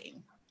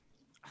coping?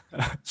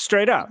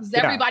 Straight up. Because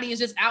everybody is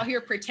just out here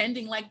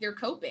pretending like they're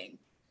coping.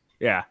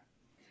 Yeah.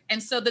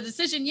 And so the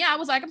decision, I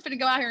was like, I'm going to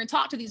go out here and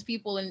talk to these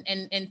people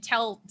and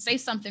say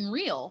something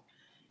real.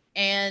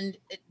 And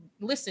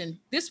listen,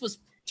 this was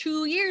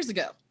 2 years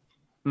ago.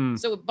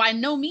 So by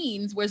no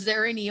means was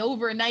there any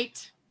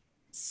overnight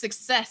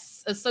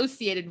success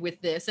associated with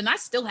this. And I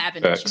still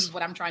haven't achieved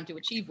what I'm trying to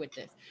achieve with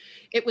this.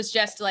 It was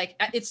just like,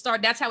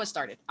 that's how it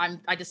started.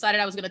 I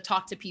decided I was going to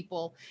talk to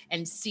people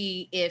and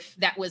see if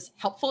that was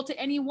helpful to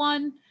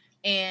anyone,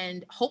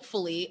 and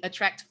hopefully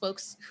attract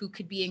folks who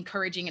could be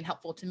encouraging and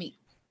helpful to me.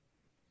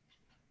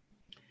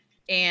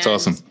 And,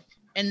 that's awesome.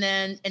 And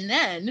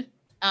then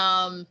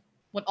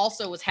what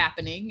also was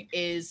happening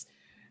is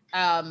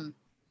I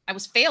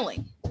was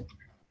failing.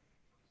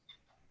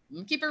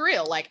 Keep it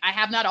real. Like, I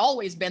have not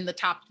always been the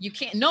top.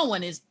 No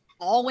one is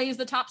always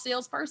the top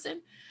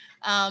salesperson.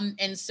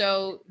 And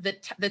so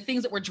the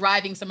things that were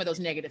driving some of those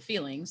negative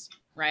feelings,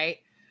 right,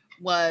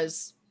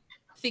 was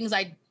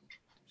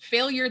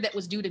failure that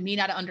was due to me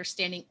not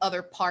understanding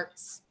other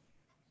parts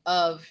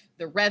of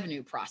the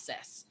revenue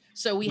process.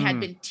 So we had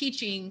been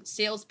teaching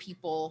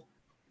salespeople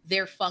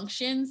their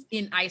functions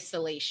in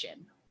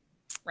isolation,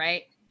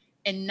 right?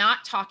 And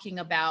not talking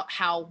about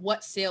how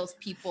what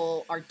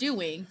salespeople are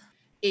doing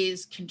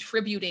is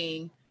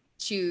contributing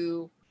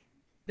to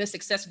the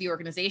success of the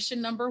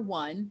organization, number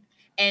one,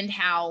 and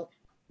how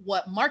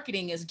what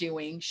marketing is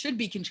doing should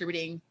be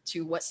contributing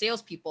to what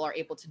salespeople are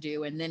able to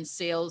do. And then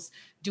sales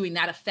doing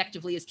that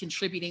effectively is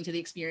contributing to the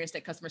experience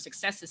that customer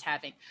success is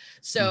having.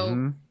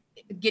 So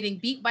getting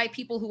beat by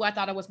people who I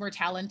thought I was more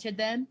talented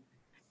than,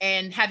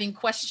 and having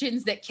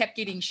questions that kept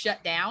getting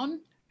shut down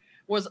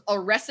was a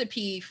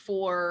recipe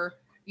for,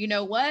 you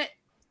know what,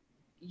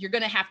 you're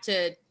going to have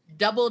to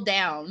double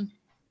down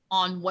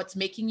on what's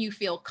making you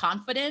feel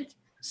confident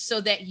so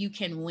that you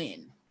can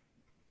win.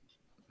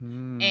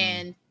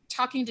 And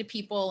talking to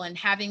people and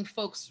having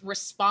folks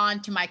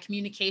respond to my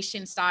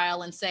communication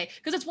style and say,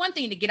 because it's one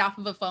thing to get off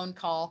of a phone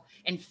call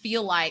and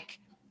feel like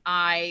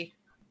I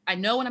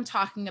know what I'm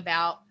talking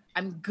about.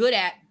 I'm good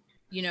at,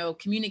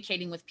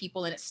 communicating with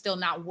people, and it's still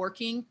not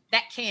working.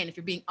 That can, if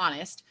you're being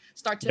honest,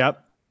 start to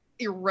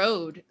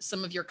erode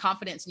some of your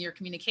confidence and your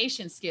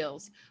communication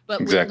skills. But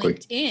with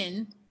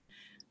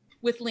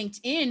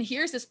LinkedIn,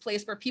 here's this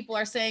place where people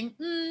are saying,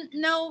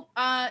 no,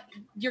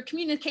 your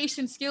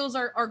communication skills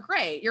are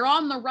great. You're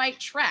on the right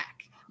track.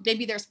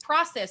 Maybe there's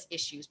process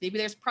issues. Maybe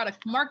there's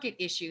product market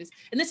issues.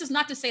 And this is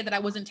not to say that I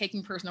wasn't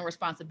taking personal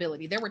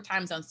responsibility. There were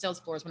times on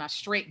sales floors when I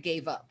straight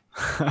gave up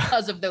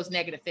because of those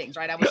negative things,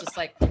 right? I was just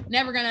like,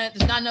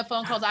 there's not enough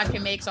phone calls I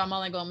can make, so I'm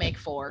only going to make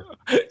 4.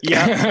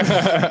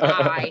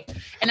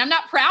 And I'm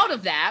not proud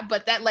of that,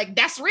 but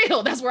that's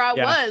real. That's where I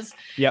was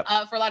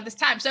for a lot of this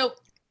time. So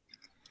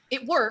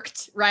it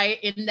worked,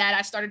 right? In that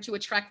I started to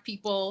attract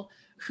people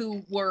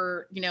who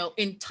were,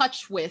 in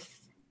touch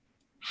with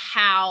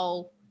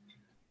how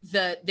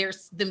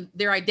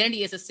their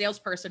identity as a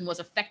salesperson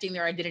was affecting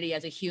their identity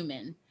as a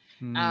human.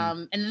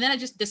 And then I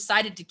just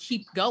decided to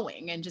keep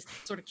going and just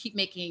sort of keep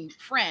making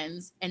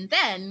friends. And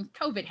then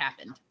COVID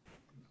happened.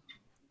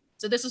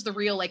 So this is the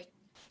real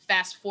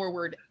fast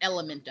forward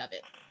element of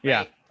it.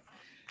 Right?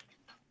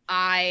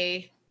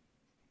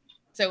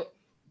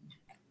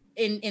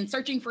 In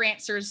searching for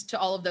answers to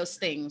all of those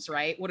things,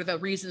 right? What are the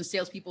reasons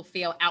salespeople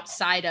fail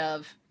outside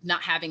of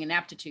not having an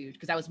aptitude?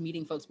 Because I was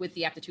meeting folks with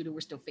the aptitude who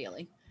were still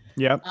failing.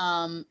 Yep.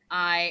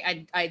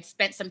 I'd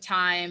spent some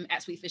time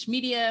at Sweetfish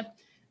Media,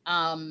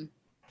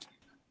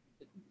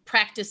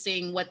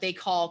 practicing what they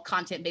call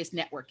content-based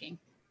networking,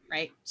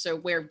 right? So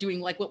we're doing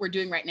what we're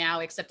doing right now,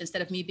 except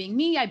instead of me being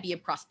me, I'd be a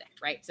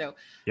prospect, right? So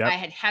I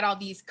had all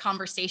these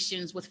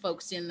conversations with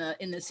folks in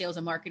the sales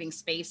and marketing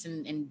space,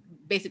 and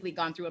basically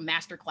gone through a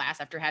master class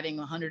after having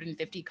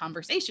 150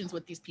 conversations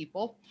with these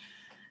people.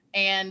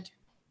 And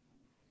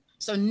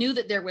so knew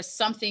that there was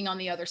something on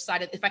the other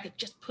side of, if I could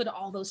just put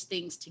all those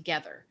things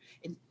together.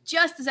 And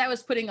just as I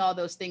was putting all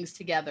those things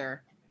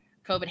together,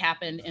 COVID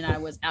happened and I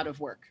was out of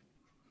work.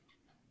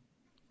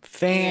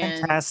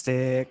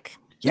 Fantastic.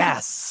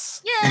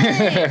 Yes.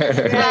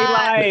 Yay!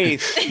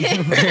 Life.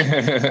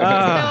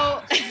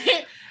 So,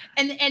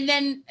 and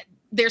then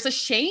there's a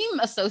shame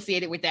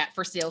associated with that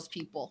for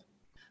salespeople.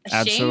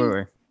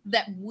 Absolutely.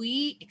 that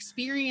we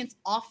experience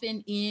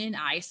often in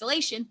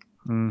isolation.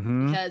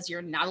 Mm-hmm. Because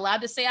you're not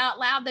allowed to say out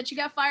loud that you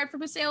got fired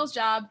from a sales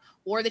job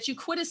or that you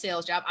quit a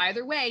sales job.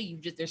 Either way,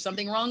 there's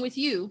something wrong with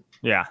you.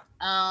 Yeah.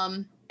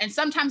 And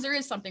sometimes there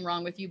is something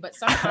wrong with you, but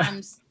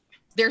sometimes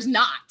there's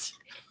not.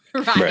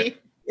 Right?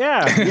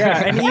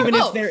 Yeah. And even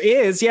if there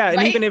is,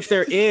 and even if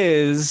there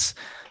is,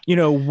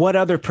 what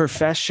other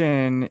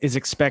profession is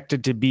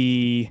expected to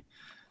be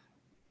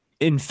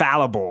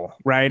infallible,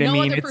 right?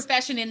 No other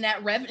profession in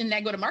that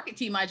go-to-market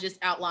team I just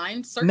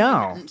outlined.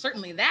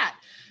 Certainly that.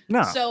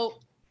 No.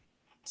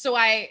 So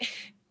I,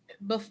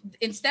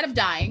 instead of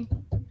dying,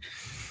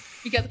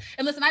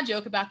 and listen, I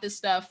joke about this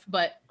stuff,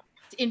 but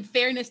in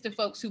fairness to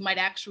folks who might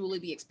actually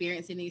be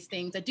experiencing these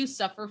things, I do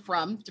suffer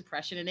from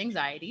depression and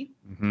anxiety.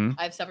 Mm-hmm.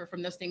 I've suffered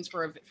from those things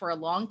for a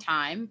long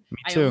time. Me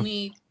too. I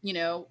only,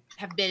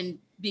 have been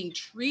being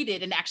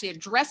treated and actually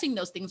addressing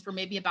those things for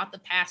maybe about the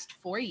past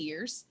 4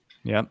 years.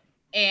 Yep.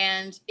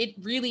 And it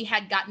really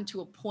had gotten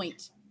to a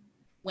point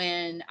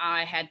when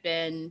I had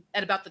been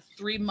at about the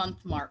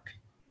 3-month mark.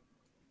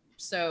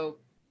 So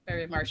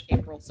February, March,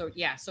 April. So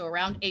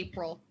around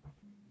April,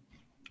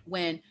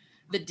 when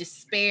the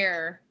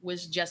despair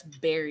was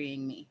just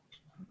burying me.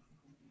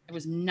 I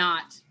was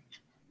not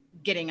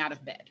getting out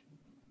of bed.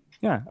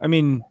 Yeah. I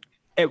mean,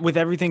 with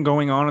everything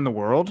going on in the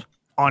world,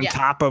 on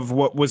top of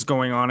what was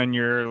going on in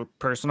your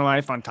personal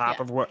life, on top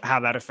of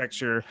how that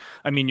affects your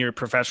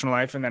professional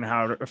life, and then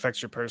how it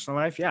affects your personal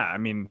life. Yeah. I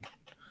mean,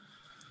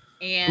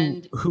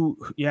 and no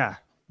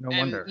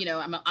wonder.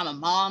 I'm a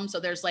mom. So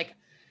there's like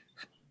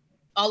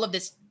all of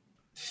this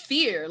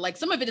fear. Like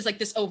some of it is like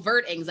this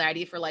overt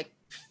anxiety for like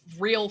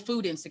real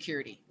food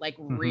insecurity,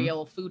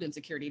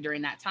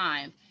 during that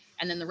time.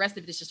 And then the rest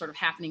of it is just sort of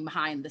happening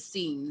behind the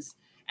scenes.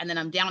 And then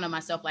I'm down on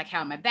myself, like,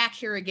 how am I back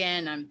here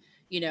again? I'm,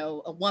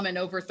 a woman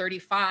over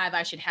 35,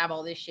 I should have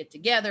all this shit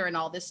together and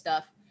all this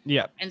stuff.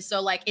 Yeah. And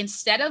so like,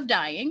 instead of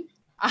dying,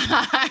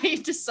 I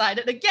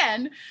decided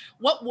again,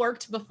 what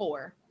worked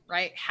before,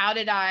 right? How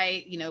did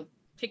I,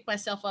 pick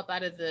myself up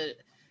out of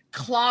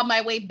claw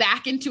my way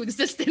back into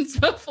existence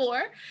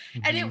before? Mm-hmm.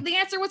 And the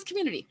answer was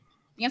community.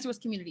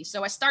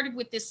 So I started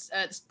with this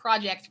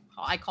project.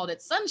 I called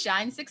it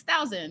Sunshine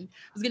 6000. I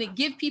was going to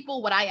give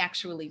people what I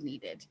actually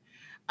needed.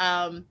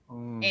 And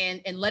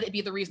let it be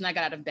the reason I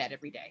got out of bed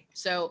every day.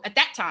 So at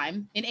that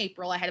time in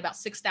April, I had about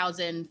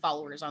 6,000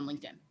 followers on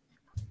LinkedIn.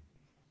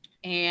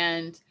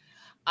 And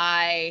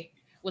I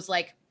was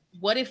like,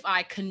 what if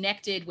I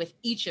connected with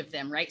each of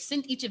them, right?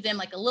 Sent each of them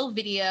like a little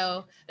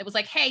video that was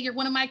like, hey, you're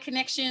one of my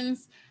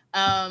connections.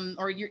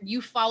 Or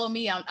you follow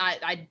me.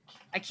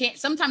 I can't,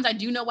 sometimes I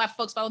do know why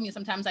folks follow me,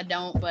 sometimes I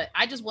don't, but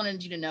I just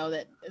wanted you to know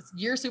that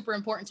you're super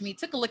important to me.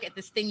 Took a look at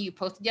this thing you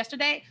posted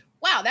yesterday.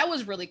 Wow, that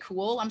was really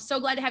cool. I'm so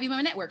glad to have you in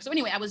my network. So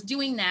anyway, I was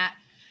doing that,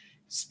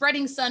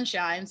 spreading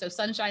sunshine. So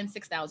Sunshine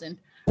 6000,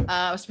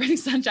 spreading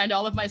sunshine to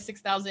all of my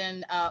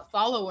 6,000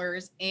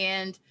 followers.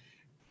 And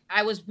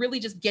I was really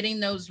just getting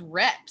those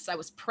reps. I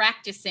was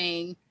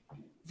practicing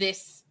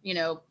this,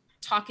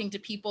 talking to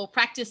people,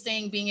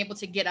 practicing being able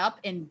to get up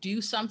and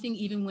do something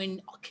even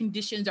when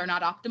conditions are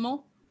not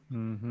optimal.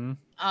 Mm-hmm.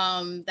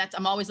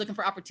 I'm always looking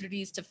for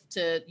opportunities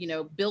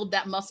to build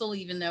that muscle,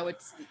 even though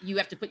you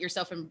have to put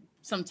yourself in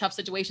some tough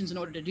situations in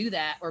order to do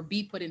that, or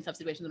be put in tough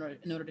situations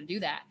in order to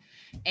do that.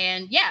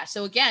 And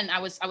so again, I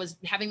was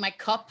having my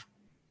cup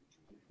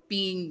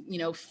being,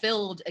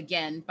 filled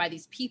again by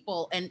these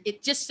people. And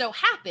it just so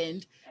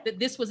happened that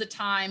this was a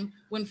time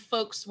when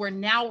folks were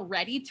now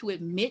ready to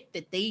admit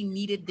that they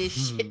needed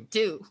this shit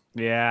too.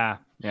 Yeah.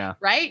 Yeah.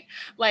 Right.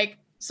 Like,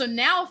 so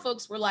now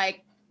folks were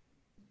like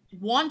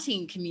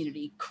wanting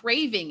community,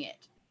 craving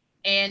it,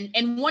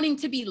 and wanting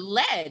to be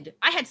led.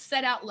 I had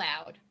said out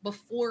loud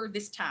before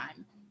this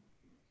time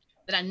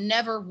that I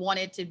never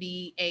wanted to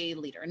be a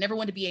leader. I never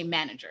wanted to be a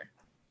manager.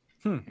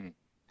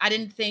 I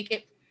didn't think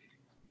it.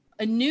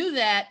 I knew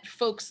that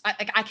folks,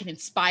 I can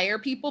inspire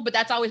people, but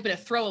that's always been a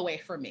throwaway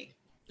for me.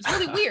 It's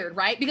really weird,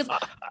 right? Because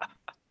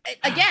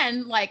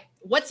again, like,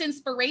 what's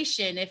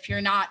inspiration if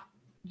you're not,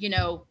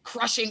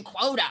 crushing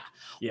quota?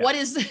 Yeah. What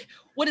does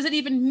it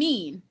even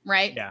mean,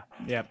 right? Yeah.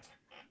 Yeah.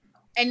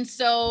 And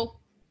so,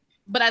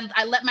 but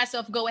I let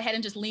myself go ahead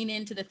and just lean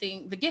into the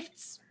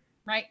gifts,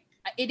 right?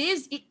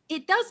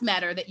 It does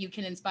matter that you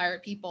can inspire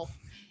people.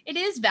 It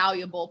is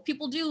valuable.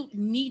 People do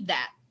need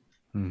that.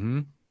 Mm-hmm.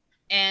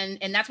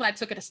 And that's when I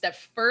took it a step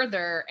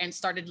further and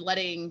started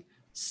letting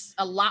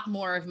a lot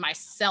more of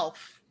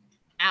myself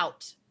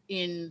out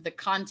in the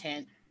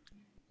content.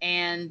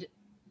 And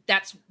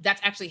that's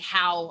actually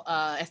how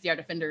SDR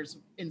Defenders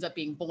ends up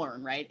being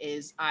born, right?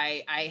 Is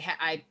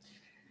I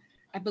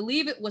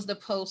believe it was the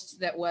post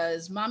that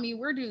was, "Mommy,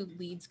 where do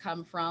leads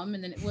come from?"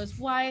 And then it was,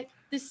 "Why,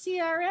 the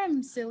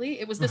CRM, silly."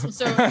 It was this one.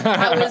 So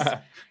I was,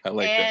 I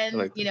like and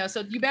that.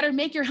 So you better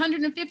make your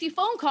 150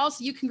 phone calls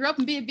so you can grow up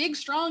and be a big,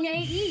 strong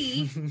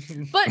AE.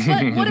 but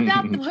what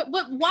about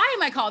why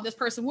am I called this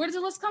person? Where does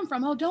the list come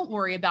from? Oh, don't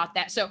worry about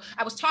that. So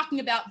I was talking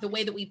about the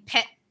way that we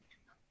pet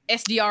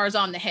SDRs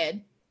on the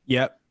head.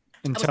 Yep.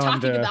 I was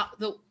talking about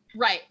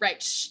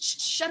Right.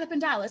 Shut up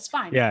and dial. It's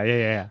fine.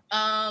 Yeah.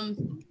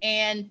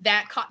 And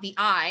that caught the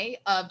eye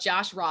of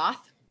Josh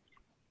Roth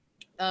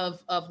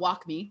of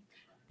Walk Me.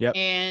 Yep.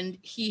 And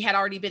he had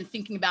already been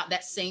thinking about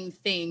that same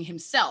thing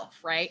himself,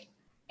 right?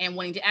 And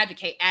wanting to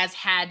advocate, as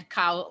had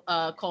Kyle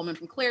Coleman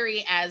from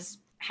Clary, as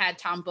had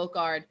Tom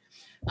Bokard.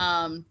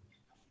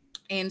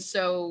 And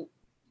so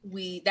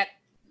that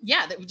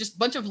was just a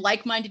bunch of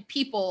like-minded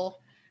people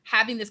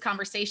having this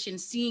conversation,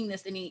 seeing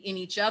this in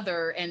each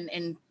other,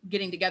 and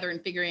getting together and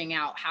figuring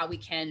out how we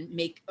can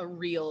make a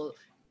real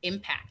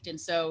impact. And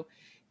so,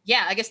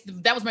 yeah, I guess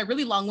that was my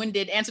really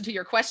long-winded answer to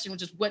your question,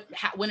 which is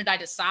when did I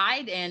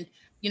decide? And,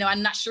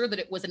 I'm not sure that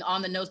it was an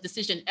on-the-nose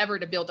decision ever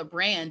to build a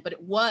brand, but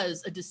it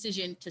was a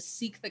decision to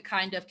seek the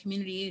kind of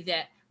community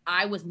that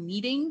I was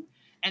needing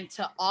and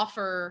to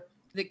offer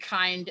the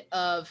kind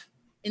of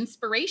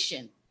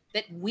inspiration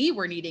that we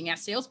were needing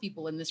as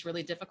salespeople in this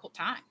really difficult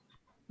time.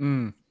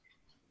 Mm.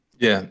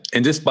 Yeah.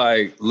 And just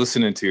by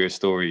listening to your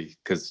story,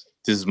 because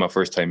this is my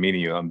first time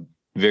meeting you, I'm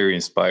very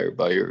inspired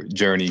by your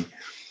journey.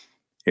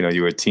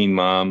 You were a teen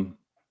mom.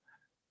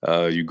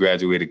 You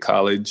graduated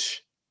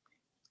college.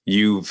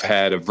 You've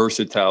had a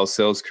versatile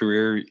sales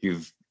career.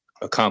 You've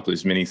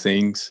accomplished many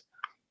things.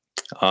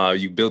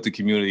 You built a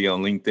community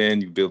on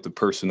LinkedIn. You built a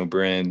personal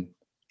brand.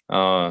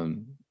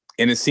 And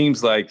it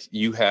seems like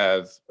you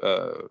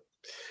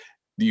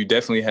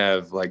definitely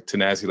have like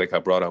tenacity, like I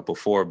brought up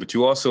before, but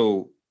you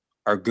also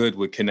are good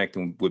with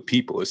connecting with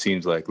people. It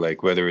seems like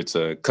whether it's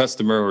a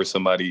customer or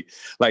somebody,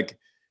 like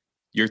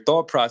your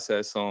thought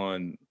process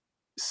on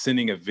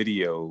sending a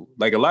video,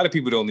 like a lot of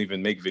people don't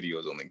even make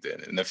videos on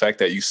LinkedIn. And the fact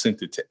that you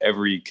sent it to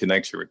every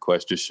connection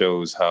request just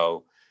shows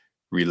how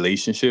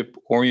relationship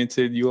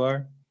oriented you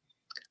are.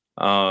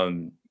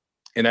 And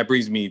that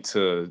brings me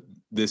to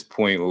this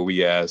point where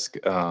we ask,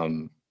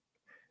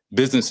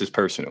 business is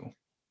personal,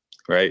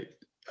 right?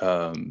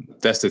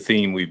 That's the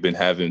theme we've been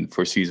having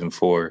for season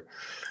 4.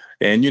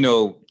 And,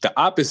 the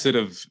opposite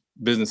of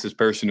business is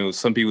personal,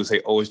 some people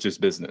say, oh, it's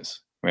just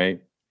business,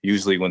 right?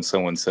 Usually when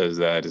someone says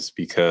that, it's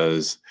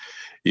because,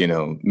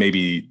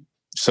 maybe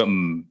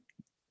something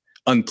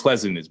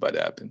unpleasant is about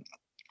to happen.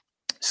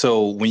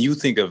 So when you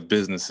think of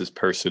business as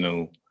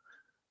personal,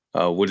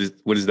 what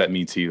does that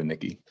mean to you,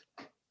 Nikki?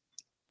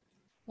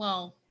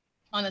 Well,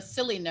 on a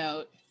silly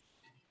note,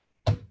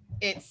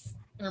 it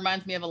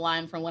reminds me of a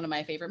line from one of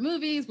my favorite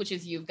movies, which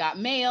is You've Got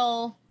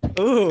Mail.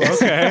 Ooh,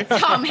 okay.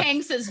 Tom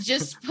Hanks has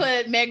just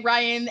put Meg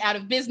Ryan out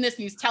of business,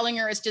 and he's telling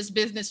her it's just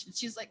business.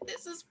 She's like,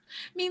 this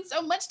means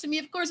so much to me.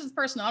 Of course, it's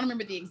personal. I don't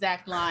remember the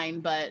exact line,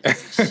 but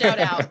shout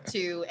out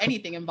to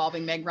anything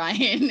involving Meg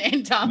Ryan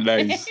and Tom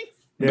Hanks.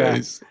 Yeah.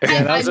 Nice.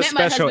 Yeah, that I was a met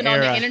my special husband on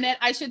era. the internet,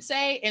 I should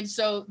say. And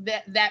so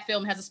that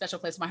film has a special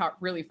place in my heart,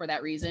 really, for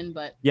that reason.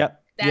 But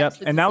Yep.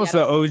 And that was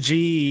the Seattle.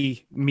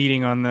 OG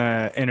meeting on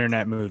the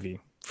internet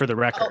movie, for the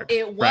record. Oh,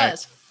 it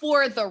was, right?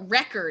 for the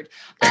record.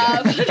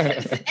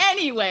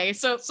 Anyway,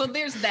 so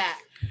there's that.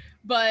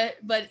 But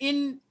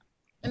in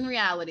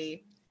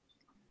reality,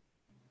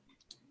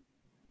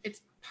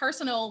 it's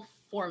personal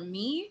for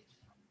me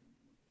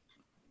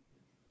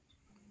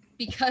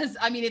because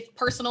it's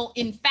personal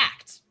in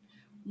fact.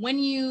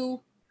 The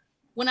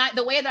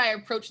way that I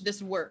approach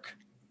this work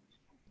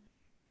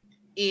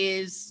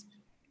is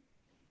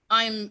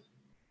I'm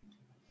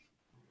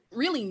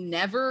really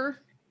never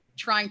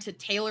trying to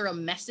tailor a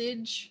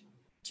message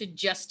to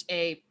just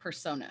a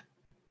persona.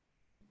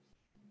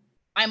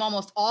 I'm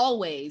almost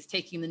always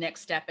taking the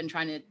next step and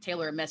trying to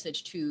tailor a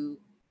message to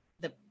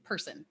the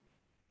person,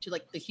 to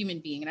like the human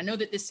being. And I know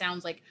that this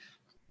sounds like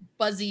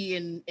buzzy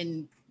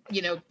and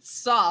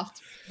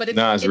soft, but it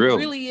real.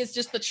 really is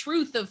just the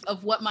truth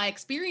of what my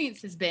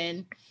experience has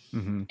been.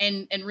 Mm-hmm.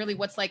 And really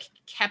what's like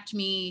kept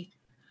me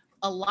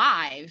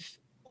alive.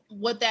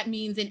 What that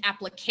means in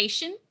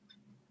application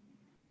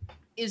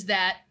is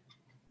that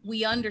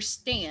we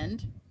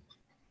understand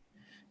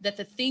that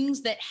the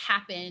things that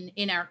happen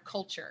in our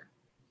culture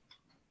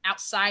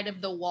outside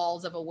of the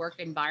walls of a work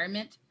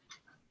environment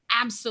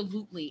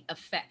absolutely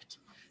affect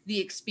the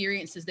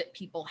experiences that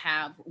people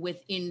have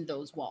within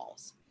those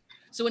walls.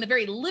 So in a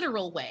very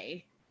literal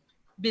way,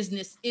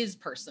 business is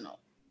personal.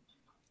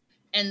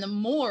 And the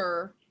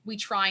more we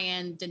try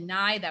and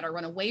deny that or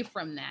run away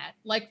from that,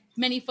 like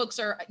many folks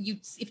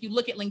if you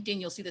look at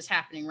LinkedIn, you'll see this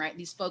happening, right?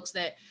 These folks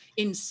that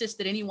insist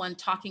that anyone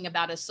talking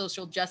about a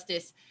social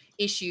justice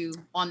issue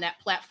on that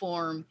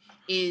platform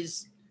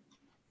is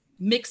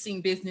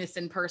mixing business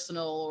and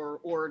personal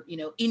or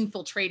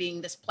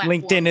infiltrating this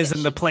platform. LinkedIn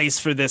isn't the place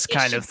for this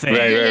kind of thing.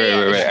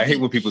 Right. I hate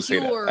when people say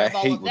that. I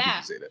hate when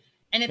people say that.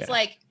 And it's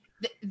like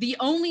the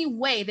only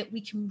way that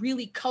we can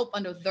really cope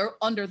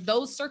under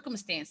those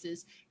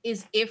circumstances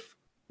is if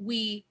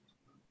we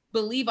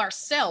believe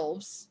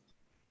ourselves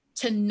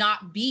to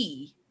not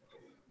be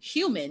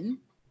human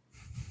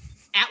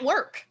at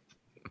work.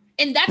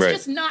 And that's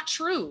just not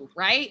true,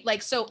 right?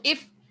 Like, so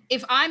if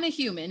I'm a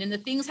human and the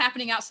things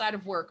happening outside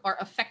of work are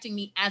affecting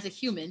me as a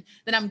human,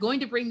 then I'm going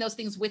to bring those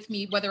things with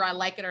me, whether I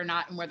like it or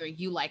not, and whether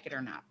you like it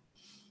or not.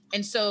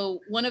 And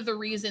so one of the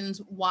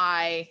reasons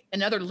why,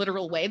 another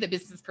literal way that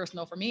business is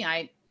personal for me,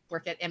 I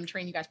work at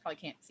M-Train. You guys probably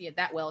can't see it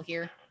that well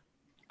here.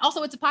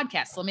 Also, it's a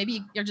podcast, so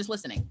maybe you're just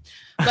listening.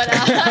 But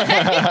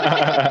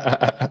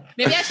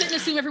maybe I shouldn't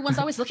assume everyone's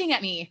always looking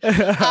at me. But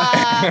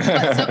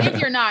so if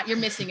you're not, you're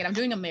missing it. I'm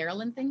doing a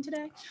Maryland thing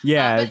today.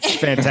 Yeah, it's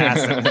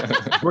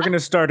fantastic. We're going to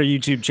start a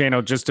YouTube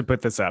channel just to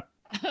put this up.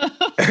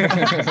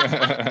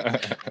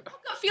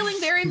 Feeling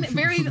very,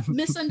 very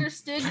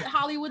misunderstood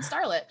Hollywood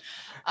starlet.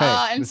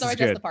 Hey, And so I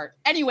dressed the part.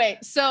 Anyway,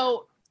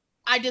 so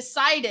I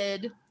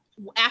decided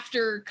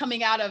after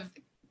coming out of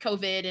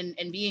COVID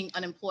and being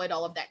unemployed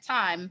all of that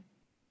time,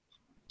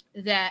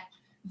 that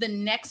the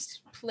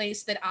next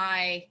place that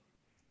I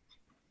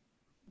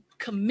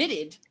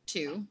committed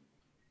to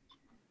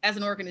as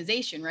an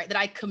organization, right, that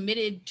I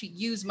committed to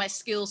use my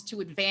skills to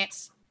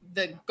advance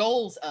the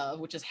goals of,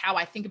 which is how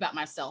I think about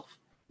myself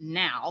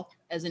now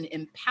as an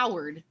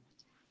empowered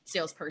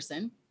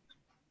salesperson,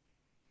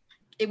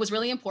 it was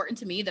really important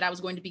to me that I was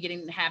going to be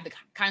getting to have the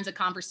kinds of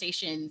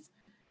conversations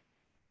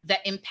that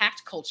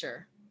impact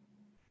culture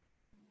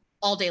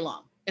all day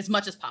long, as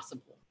much as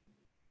possible.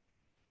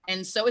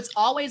 And so it's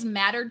always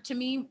mattered to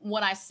me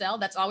what I sell.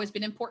 That's always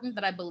been important,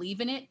 that I believe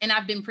in it. And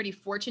I've been pretty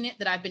fortunate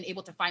that I've been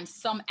able to find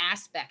some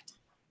aspect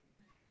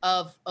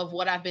of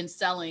what I've been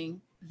selling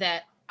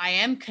that I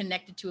am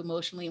connected to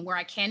emotionally and where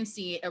I can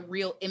see a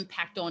real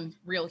impact on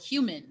real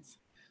humans.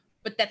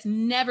 But that's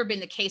never been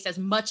the case as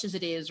much as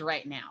it is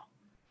right now.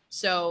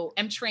 So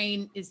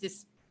M-Train is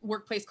this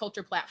workplace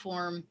culture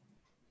platform,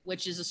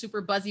 which is a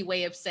super buzzy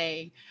way of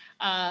saying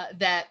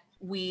that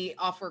we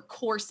offer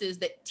courses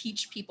that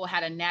teach people how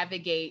to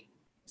navigate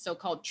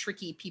so-called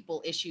tricky people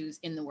issues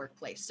in the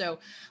workplace. So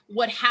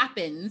what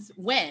happens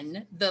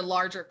when the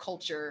larger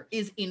culture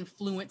is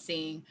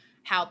influencing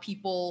how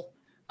people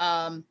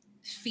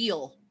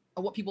feel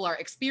or what people are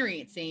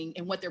experiencing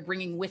and what they're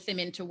bringing with them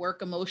into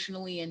work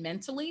emotionally and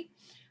mentally?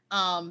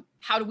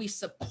 How do we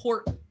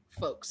support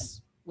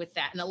folks with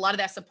that? And a lot of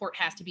that support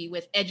has to be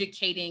with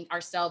educating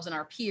ourselves and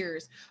our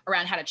peers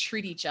around how to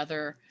treat each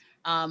other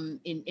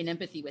in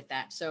empathy with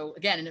that. So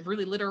again, in a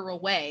really literal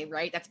way,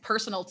 right? That's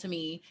personal to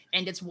me,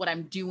 and it's what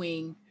I'm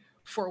doing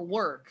for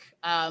work.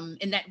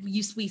 And that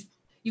you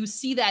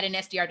see that in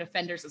SDR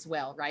Defenders as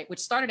well, right? Which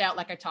started out,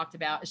 like I talked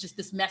about, it's just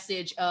this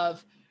message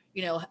of,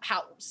 you know,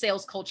 how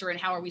sales culture and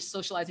how are we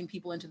socializing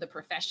people into the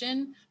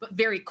profession, but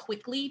very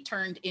quickly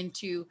turned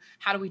into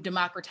how do we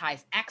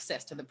democratize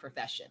access to the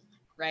profession,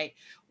 right?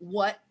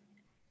 What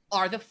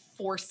are the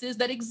forces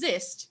that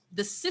exist,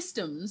 the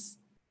systems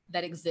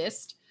that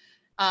exist,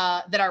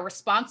 that are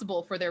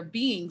responsible for there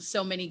being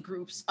so many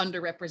groups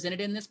underrepresented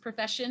in this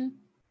profession,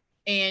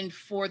 and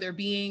for there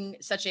being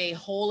such a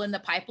hole in the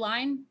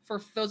pipeline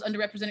for those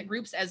underrepresented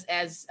groups as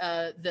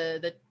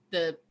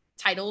the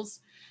titles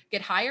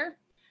get higher.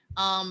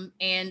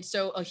 And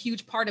so a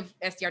huge part of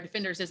SDR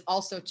Defenders is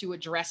also to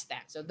address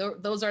that. So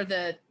those are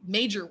the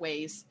major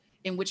ways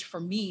in which, for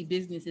me,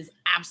 business is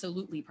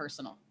absolutely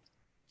personal.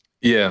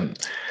 Yeah.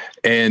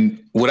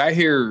 And what I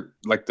hear,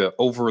 like the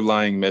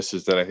overlying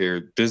message that I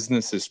hear,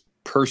 business is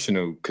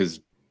personal because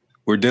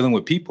we're dealing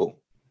with people,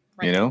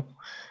 right? You know,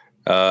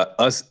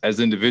 us as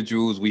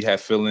individuals, we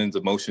have feelings,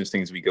 emotions,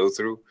 things we go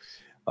through,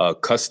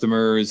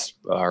 customers,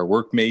 our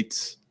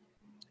workmates.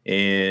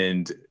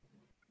 And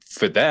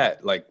for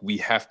that, like, we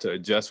have to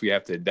adjust, we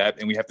have to adapt,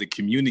 and we have to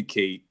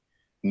communicate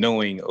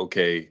knowing,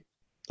 okay,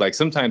 like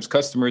sometimes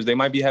customers, they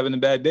might be having a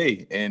bad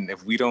day. And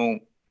if we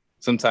don't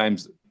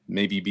sometimes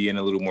maybe being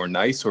a little more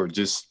nice or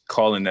just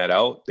calling that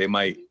out,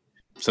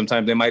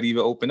 sometimes they might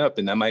even open up,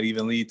 and that might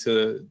even lead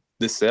to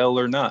the sale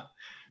or not.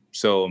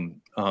 So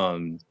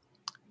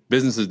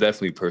business is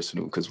definitely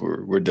personal because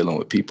we're dealing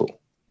with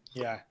people.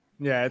 Yeah.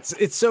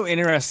 It's so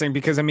interesting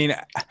because, I mean,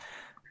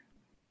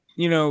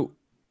 you know,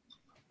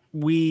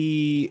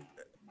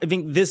 I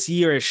think this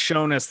year has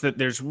shown us that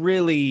there's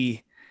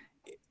really,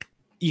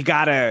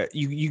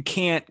 you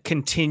can't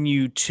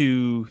continue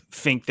to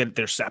think that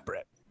they're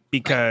separate,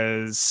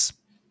 because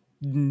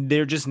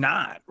they're just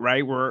not,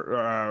 right?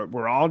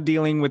 We're all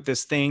dealing with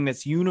this thing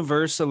that's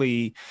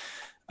universally,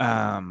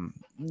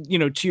 you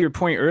know, to your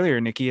point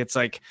earlier, Nikki, it's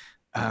like,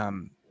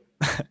 all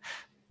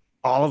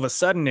of a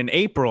sudden in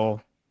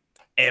April,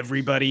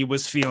 everybody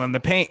was feeling the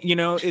pain, you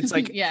know, it's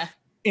like, yeah.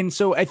 And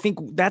so I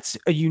think that's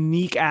a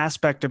unique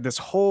aspect of this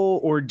whole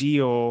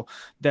ordeal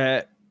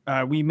that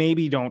we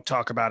maybe don't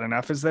talk about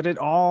enough, is that it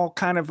all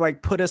kind of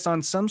like put us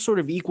on some sort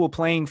of equal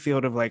playing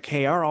field of like,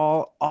 hey,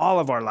 all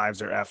of our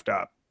lives are effed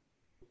up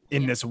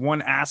in this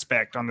one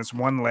aspect, on this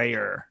one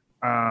layer.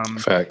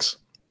 Facts.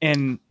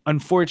 And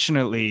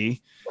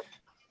unfortunately,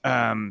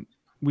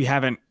 we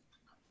haven't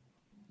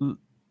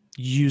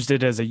used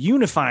it as a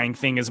unifying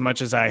thing as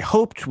much as I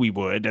hoped we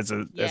would as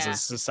a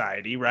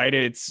society, right?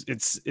 It's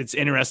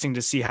interesting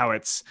to see how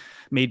it's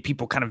made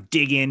people kind of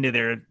dig into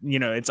their, you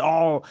know, it's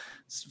all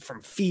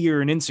from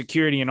fear and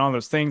insecurity and all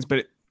those things,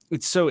 but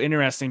it's so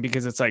interesting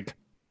because it's like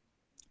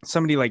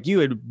somebody like you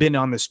had been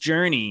on this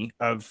journey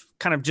of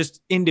kind of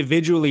just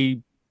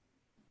individually,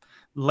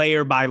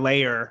 layer by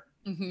layer,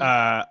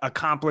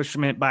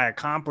 accomplishment by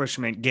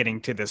accomplishment,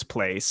 getting to this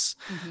place.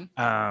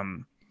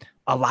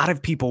 a lot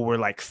of people were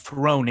like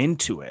thrown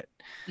into it,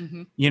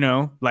 Mhm. you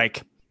know,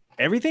 like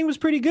everything was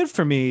pretty good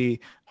for me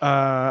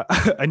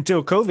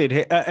until COVID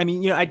hit. I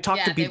mean, you know, I talked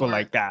Yeah, to they people were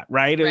like that,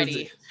 right? It was-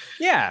 Ready.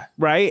 yeah,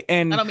 right. I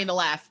And don't mean to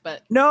laugh,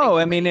 but no,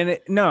 they I were mean, ready.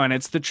 and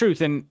it's the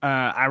truth. And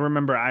I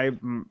remember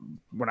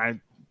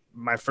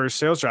my first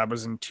sales job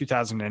was in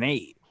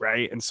 2008,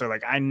 right? And so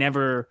like I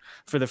never,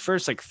 for the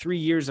first like 3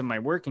 years of my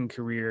working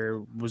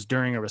career was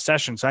during a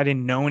recession, so I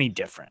didn't know any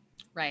different,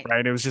 Right.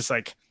 right? It was just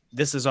like,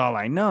 this is all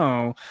I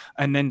know.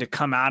 And then to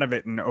come out of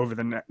it and over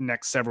the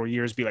next several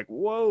years be like,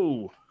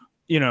 whoa,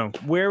 you know,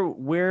 where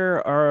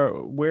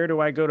do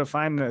I go to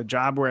find the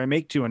job where I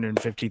make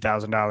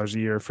 $250,000 a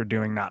year for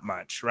doing not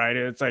much, right?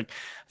 It's like,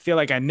 I feel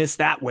like I missed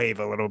that wave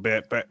a little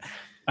bit, but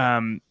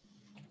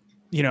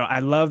you know, I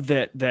love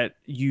that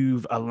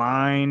you've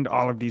aligned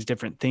all of these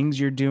different things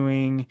you're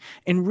doing,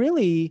 and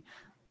really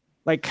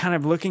like kind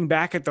of looking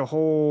back at the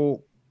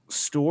whole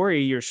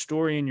story, your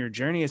story and your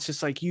journey. It's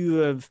just like you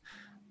have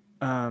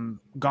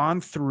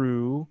gone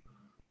through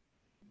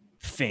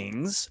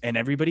things, and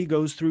everybody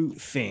goes through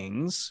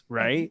things,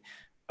 right?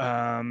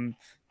 And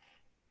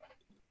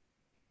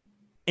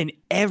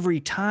every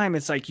time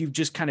it's like you've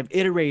just kind of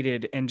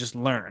iterated and just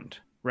learned,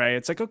 right?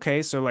 It's like,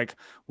 okay, so like,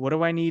 what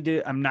do I need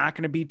to, I'm not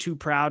going to be too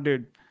proud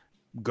to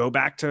go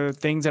back to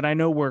things that I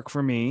know work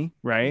for me,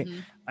 right?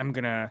 Mhm. I'm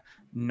going to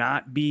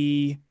not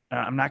be,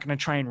 I'm not going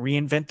to try and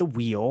reinvent the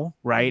wheel,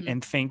 right? Mhm.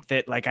 And think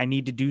that like I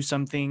need to do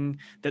something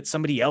that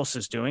somebody else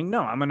is doing.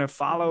 No, I'm going to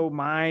follow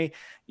my,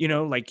 you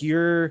know, like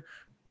your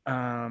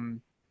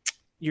family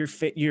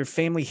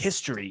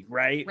history,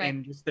 right? Right.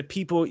 And just the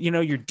people, you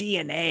know, your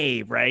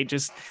DNA, right?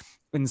 Just,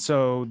 and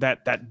so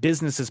that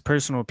business is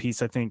personal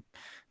piece, I think,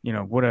 you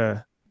know, what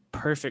a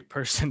perfect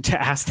person to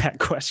ask that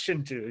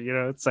question to. You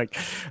know, it's like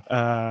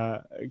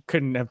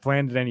couldn't have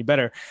planned it any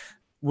better.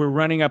 We're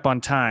running up on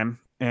time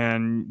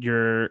and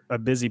you're a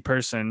busy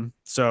person,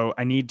 so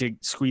I need to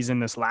squeeze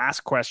in this last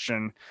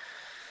question.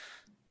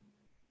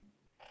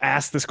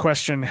 Ask this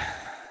question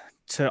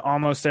to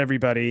almost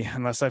everybody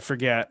unless I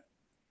forget.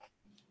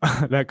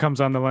 That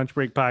comes on the Lunch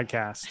Break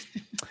Podcast.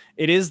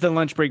 It is the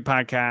Lunch Break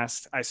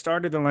Podcast. I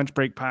started the Lunch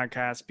Break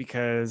Podcast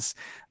because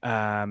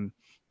I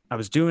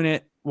was doing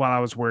it while I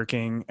was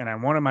working, and I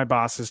wanted my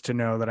bosses to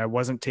know that I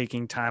wasn't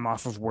taking time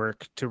off of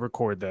work to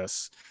record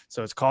this.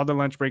 So it's called the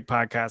Lunch Break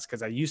Podcast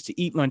because I used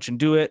to eat lunch and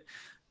do it.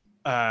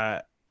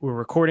 We're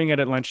recording it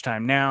at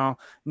lunchtime now.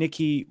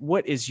 Nikki,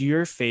 what is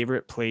your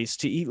favorite place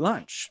to eat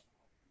lunch?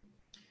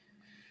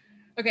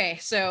 Okay,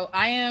 so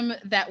I am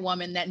that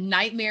woman, that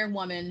nightmare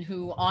woman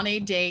who on a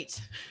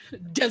date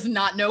does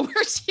not know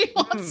where she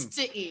wants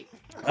to eat.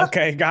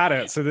 Okay, got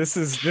it. So this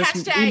we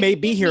Hashtag may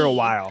be here a me.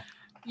 while.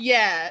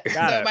 Yeah,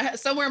 Got so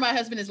somewhere my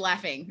husband is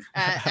laughing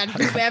at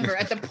whoever,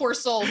 at the poor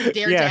soul who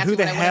dared to Yeah, ask who me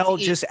the what I wanted hell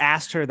to eat. just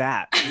asked her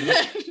that?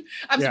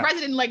 I'm Yeah. surprised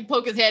he didn't like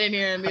poke his head in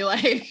here and be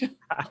like,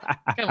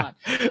 come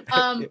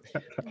on.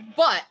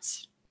 But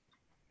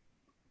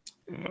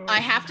I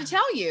have to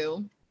tell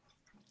you,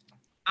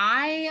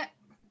 and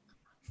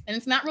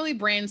it's not really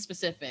brand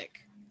specific,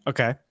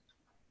 Okay.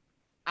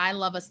 I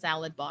love a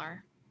salad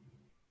bar.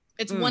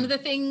 It's one of the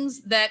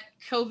things that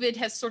COVID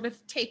has sort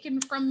of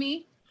taken from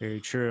me, Very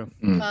true.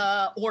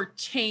 or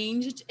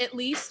changed at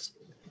least.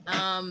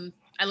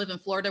 I live in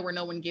Florida where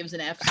no one gives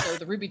an F, so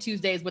the Ruby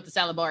Tuesdays with the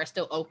salad bar is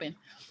still open.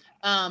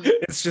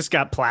 It's just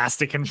got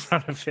plastic in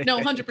front of it. No,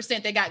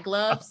 100%. They got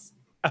gloves.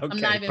 Okay,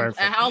 I'm not even.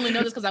 perfect. I only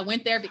know this because I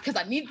went there because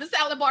I need the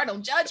salad bar.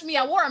 Don't judge me.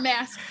 I wore a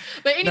mask.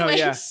 But No, anyway,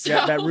 yeah, so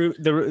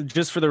yeah.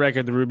 Just for the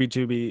record, the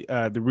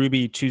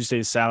Ruby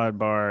Tuesday salad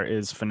bar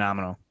is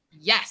phenomenal.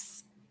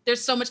 yes,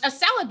 there's so much a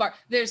salad bar.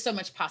 There's so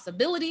much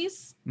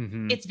possibilities.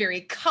 Mhm. It's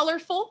very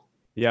colorful.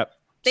 Yep.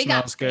 They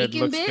Smells got good,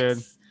 bacon looks bits.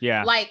 good.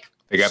 Yeah. Like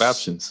They got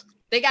options.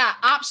 they got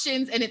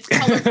options, and it's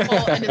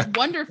colorful and it's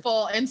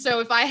wonderful. And so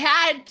if I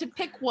had to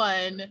pick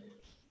one,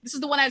 this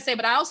is the one I'd say.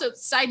 But I also,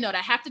 side note,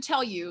 I have to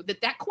tell you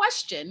that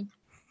question,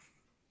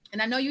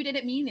 and I know you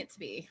didn't mean it to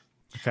be,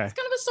 Okay. it's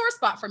kind of a sore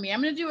spot for me.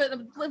 I'm going to do it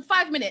a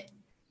 5-minute.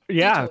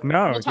 Yeah. detour.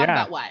 No. We'll talk yeah.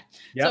 about why.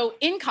 Yep. So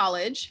in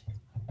college,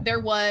 there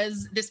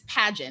was this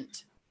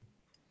pageant,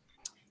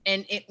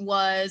 and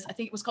I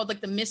think it was called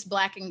like the Miss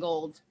Black and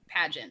Gold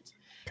pageant.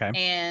 Okay.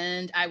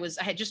 And I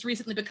had just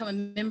recently become a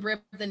member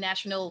of the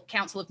National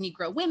Council of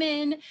Negro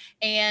Women,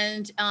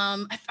 and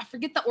I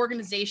forget the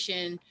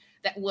organization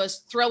that was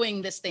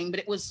throwing this thing, but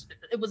it was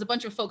a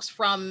bunch of folks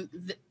from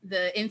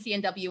the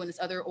NCNW and this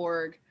other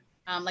org,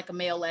 like a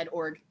male-led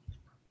org,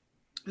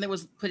 that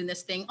was putting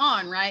this thing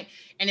on, right?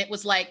 And it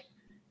was like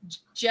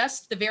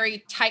just the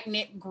very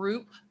tight-knit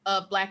group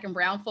of Black and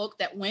brown folk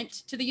that went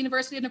to the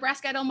University of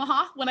Nebraska at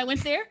Omaha when I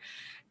went there.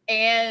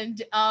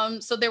 And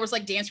so there was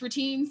like dance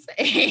routines,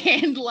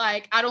 and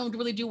like I don't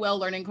really do well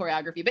learning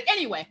choreography. But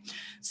anyway,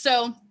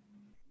 so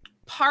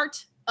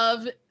part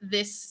of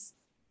this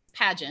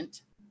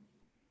pageant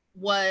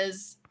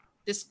was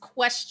this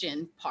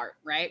question part,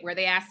 right? Where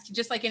they asked,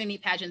 just like in any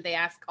pageant, they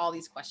ask all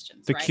these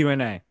questions. The right?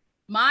 Q&A.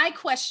 My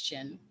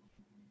question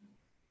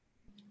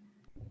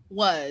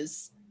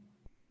was,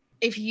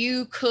 if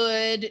you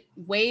could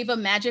wave a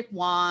magic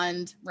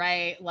wand,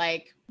 right?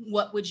 Like,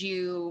 what would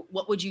you do?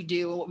 What would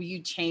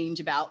you change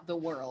about the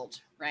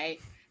world, right?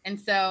 And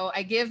so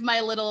I give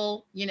my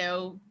little,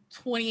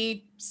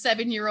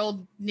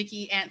 27-year-old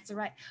Nikki answer,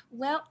 right?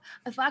 Well,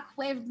 if I could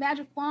wave a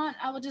magic wand,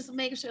 I would just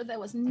make sure there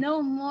was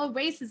no more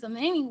racism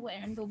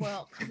anywhere in the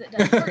world because it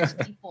does hurt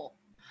people.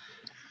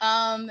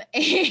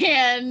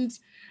 And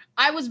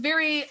I was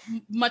very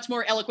much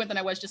more eloquent than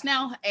I was just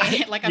now.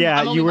 And like,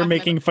 you were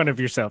making fun of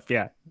yourself.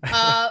 Yeah.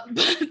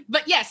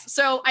 But yes,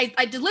 so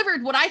I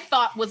delivered what I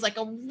thought was like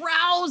a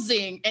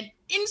rousing and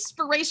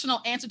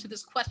inspirational answer to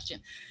this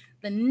question.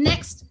 The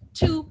next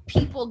two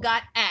people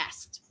got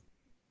asked,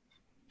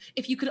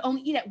 if you could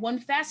only eat at one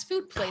fast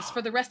food place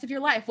for the rest of your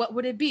life, what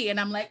would it be? And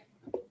I'm like,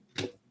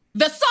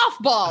 the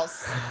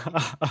softballs.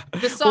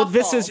 Well,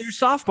 this is your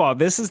softball.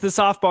 This is the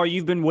softball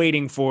you've been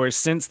waiting for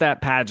since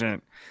that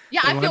pageant.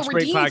 Yeah, I feel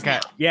redeemed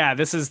now. Yeah,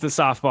 this is the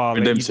softball.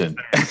 Redemption.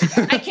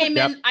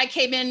 I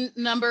came in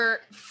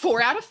number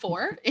 4 out of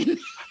 4 in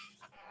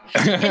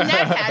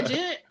that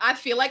pageant. I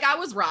feel like I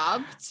was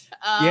robbed.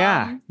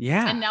 Yeah.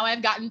 And now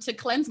I've gotten to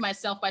cleanse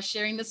myself by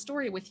sharing this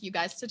story with you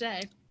guys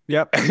today.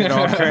 Yep.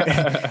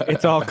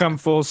 It's all come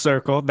full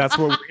circle. That's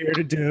what we're here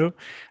to do.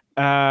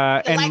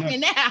 And like me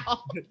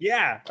now.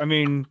 Yeah. I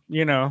mean,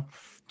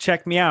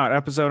 check me out.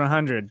 Episode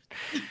 100.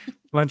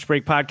 Lunch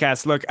Break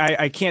Podcast. Look,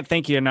 I can't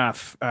thank you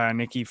enough,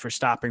 Nikki, for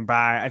stopping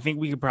by. I think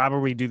we could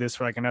probably do this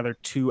for like another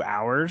 2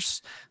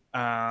 hours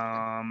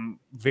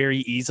very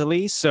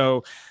easily.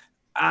 So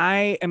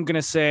I am going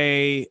to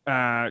say,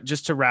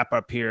 just to wrap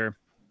up here,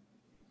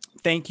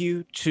 thank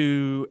you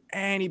to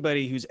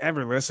anybody who's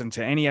ever listened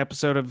to any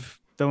episode of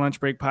the Lunch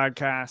Break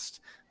Podcast.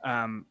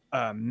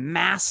 A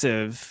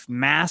massive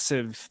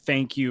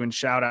thank you and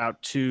shout out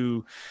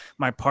to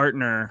my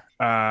partner,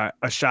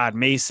 Ashad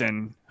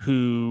Mason,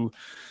 who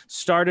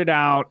started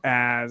out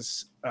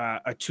as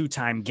a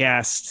 2-time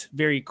guest,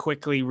 very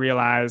quickly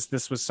realized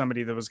this was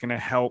somebody that was going to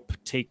help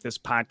take this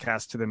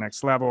podcast to the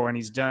next level. And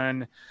he's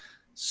done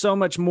so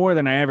much more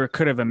than I ever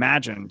could have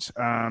imagined,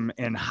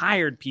 and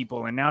hired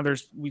people. And now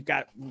we've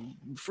got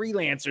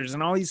freelancers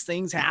and all these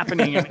things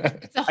happening.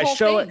 And I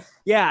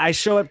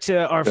show up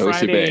to our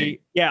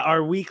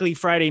our weekly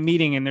Friday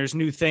meeting, and there's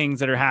new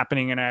things that are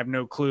happening and I have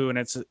no clue. And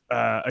it's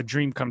a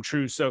dream come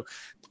true. So,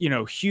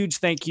 huge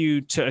thank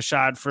you to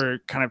Ashad for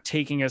kind of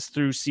taking us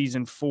through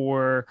season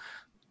 4,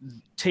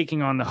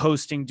 taking on the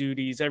hosting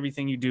duties,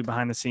 everything you do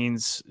behind the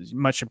scenes,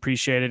 much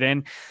appreciated.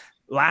 And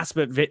last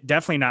but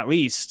definitely not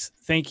least,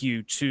 thank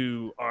you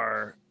to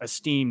our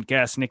esteemed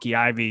guest, Nikki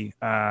Ivey.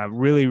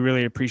 Really,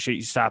 really appreciate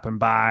you stopping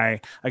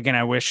by. Again,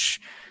 I wish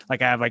I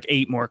have like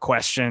 8 more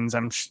questions.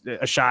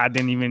 Ashad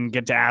didn't even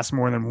get to ask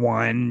more than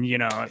one.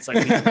 It's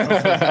like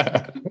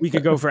we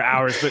could go for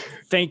hours, but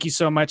thank you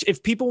so much.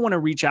 If people want to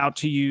reach out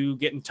to you,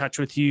 get in touch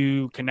with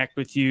you, connect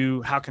with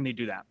you, how can they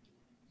do that?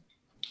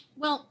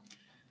 Well,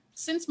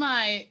 since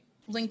my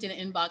LinkedIn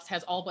inbox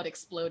has all but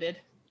exploded,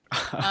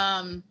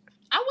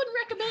 I wouldn't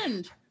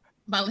recommend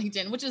my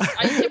LinkedIn, which is,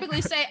 I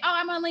typically say,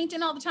 I'm on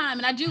LinkedIn all the time,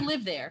 and I do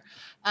live there.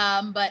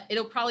 But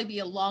it'll probably be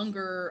a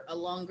longer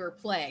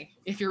play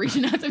if you're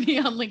reaching out to me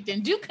on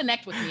LinkedIn. Do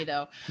connect with me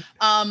though.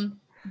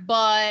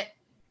 But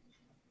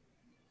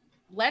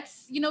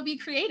let's, be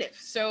creative.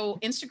 So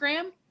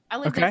Instagram, I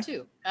live there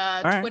too.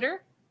 Twitter. Right.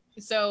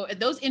 So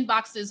those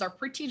inboxes are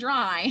pretty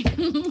dry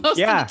most of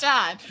the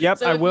time. Yep.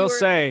 So I will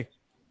say,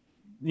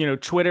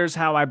 Twitter's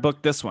how I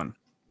booked this one.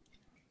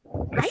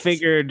 Right? I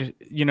figured,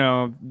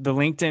 the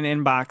LinkedIn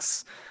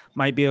inbox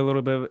might be a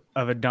little bit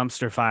of a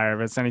dumpster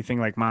fire if it's anything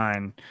like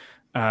mine.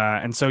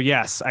 And so,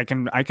 yes, I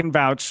can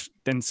vouch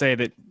and say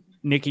that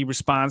Nikki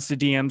responds to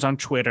DMs on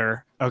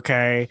Twitter.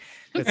 Okay.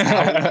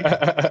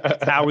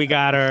 That's how we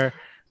got her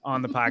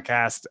on the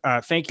podcast.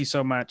 Thank you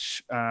so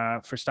much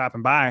for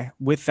stopping by.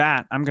 With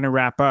that, I'm going to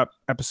wrap up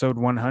episode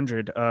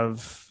 100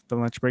 of the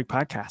Lunch Break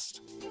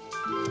Podcast.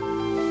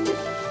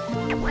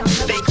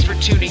 Thanks for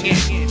tuning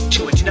in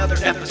to another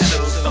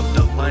episode of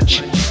the Lunch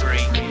Break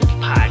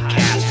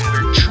Podcast,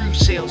 where true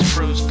sales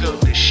pros go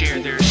to share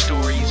their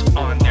stories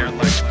on their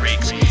lunch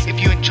breaks. If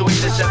you enjoyed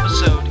this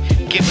episode,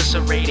 give us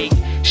a rating,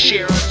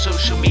 share on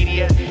social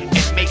media,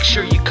 and make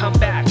sure you come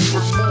back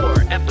for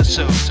more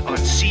episodes on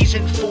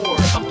season 4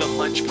 of the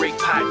Lunch Break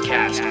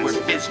Podcast, where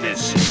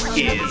business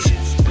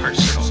is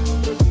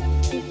personal.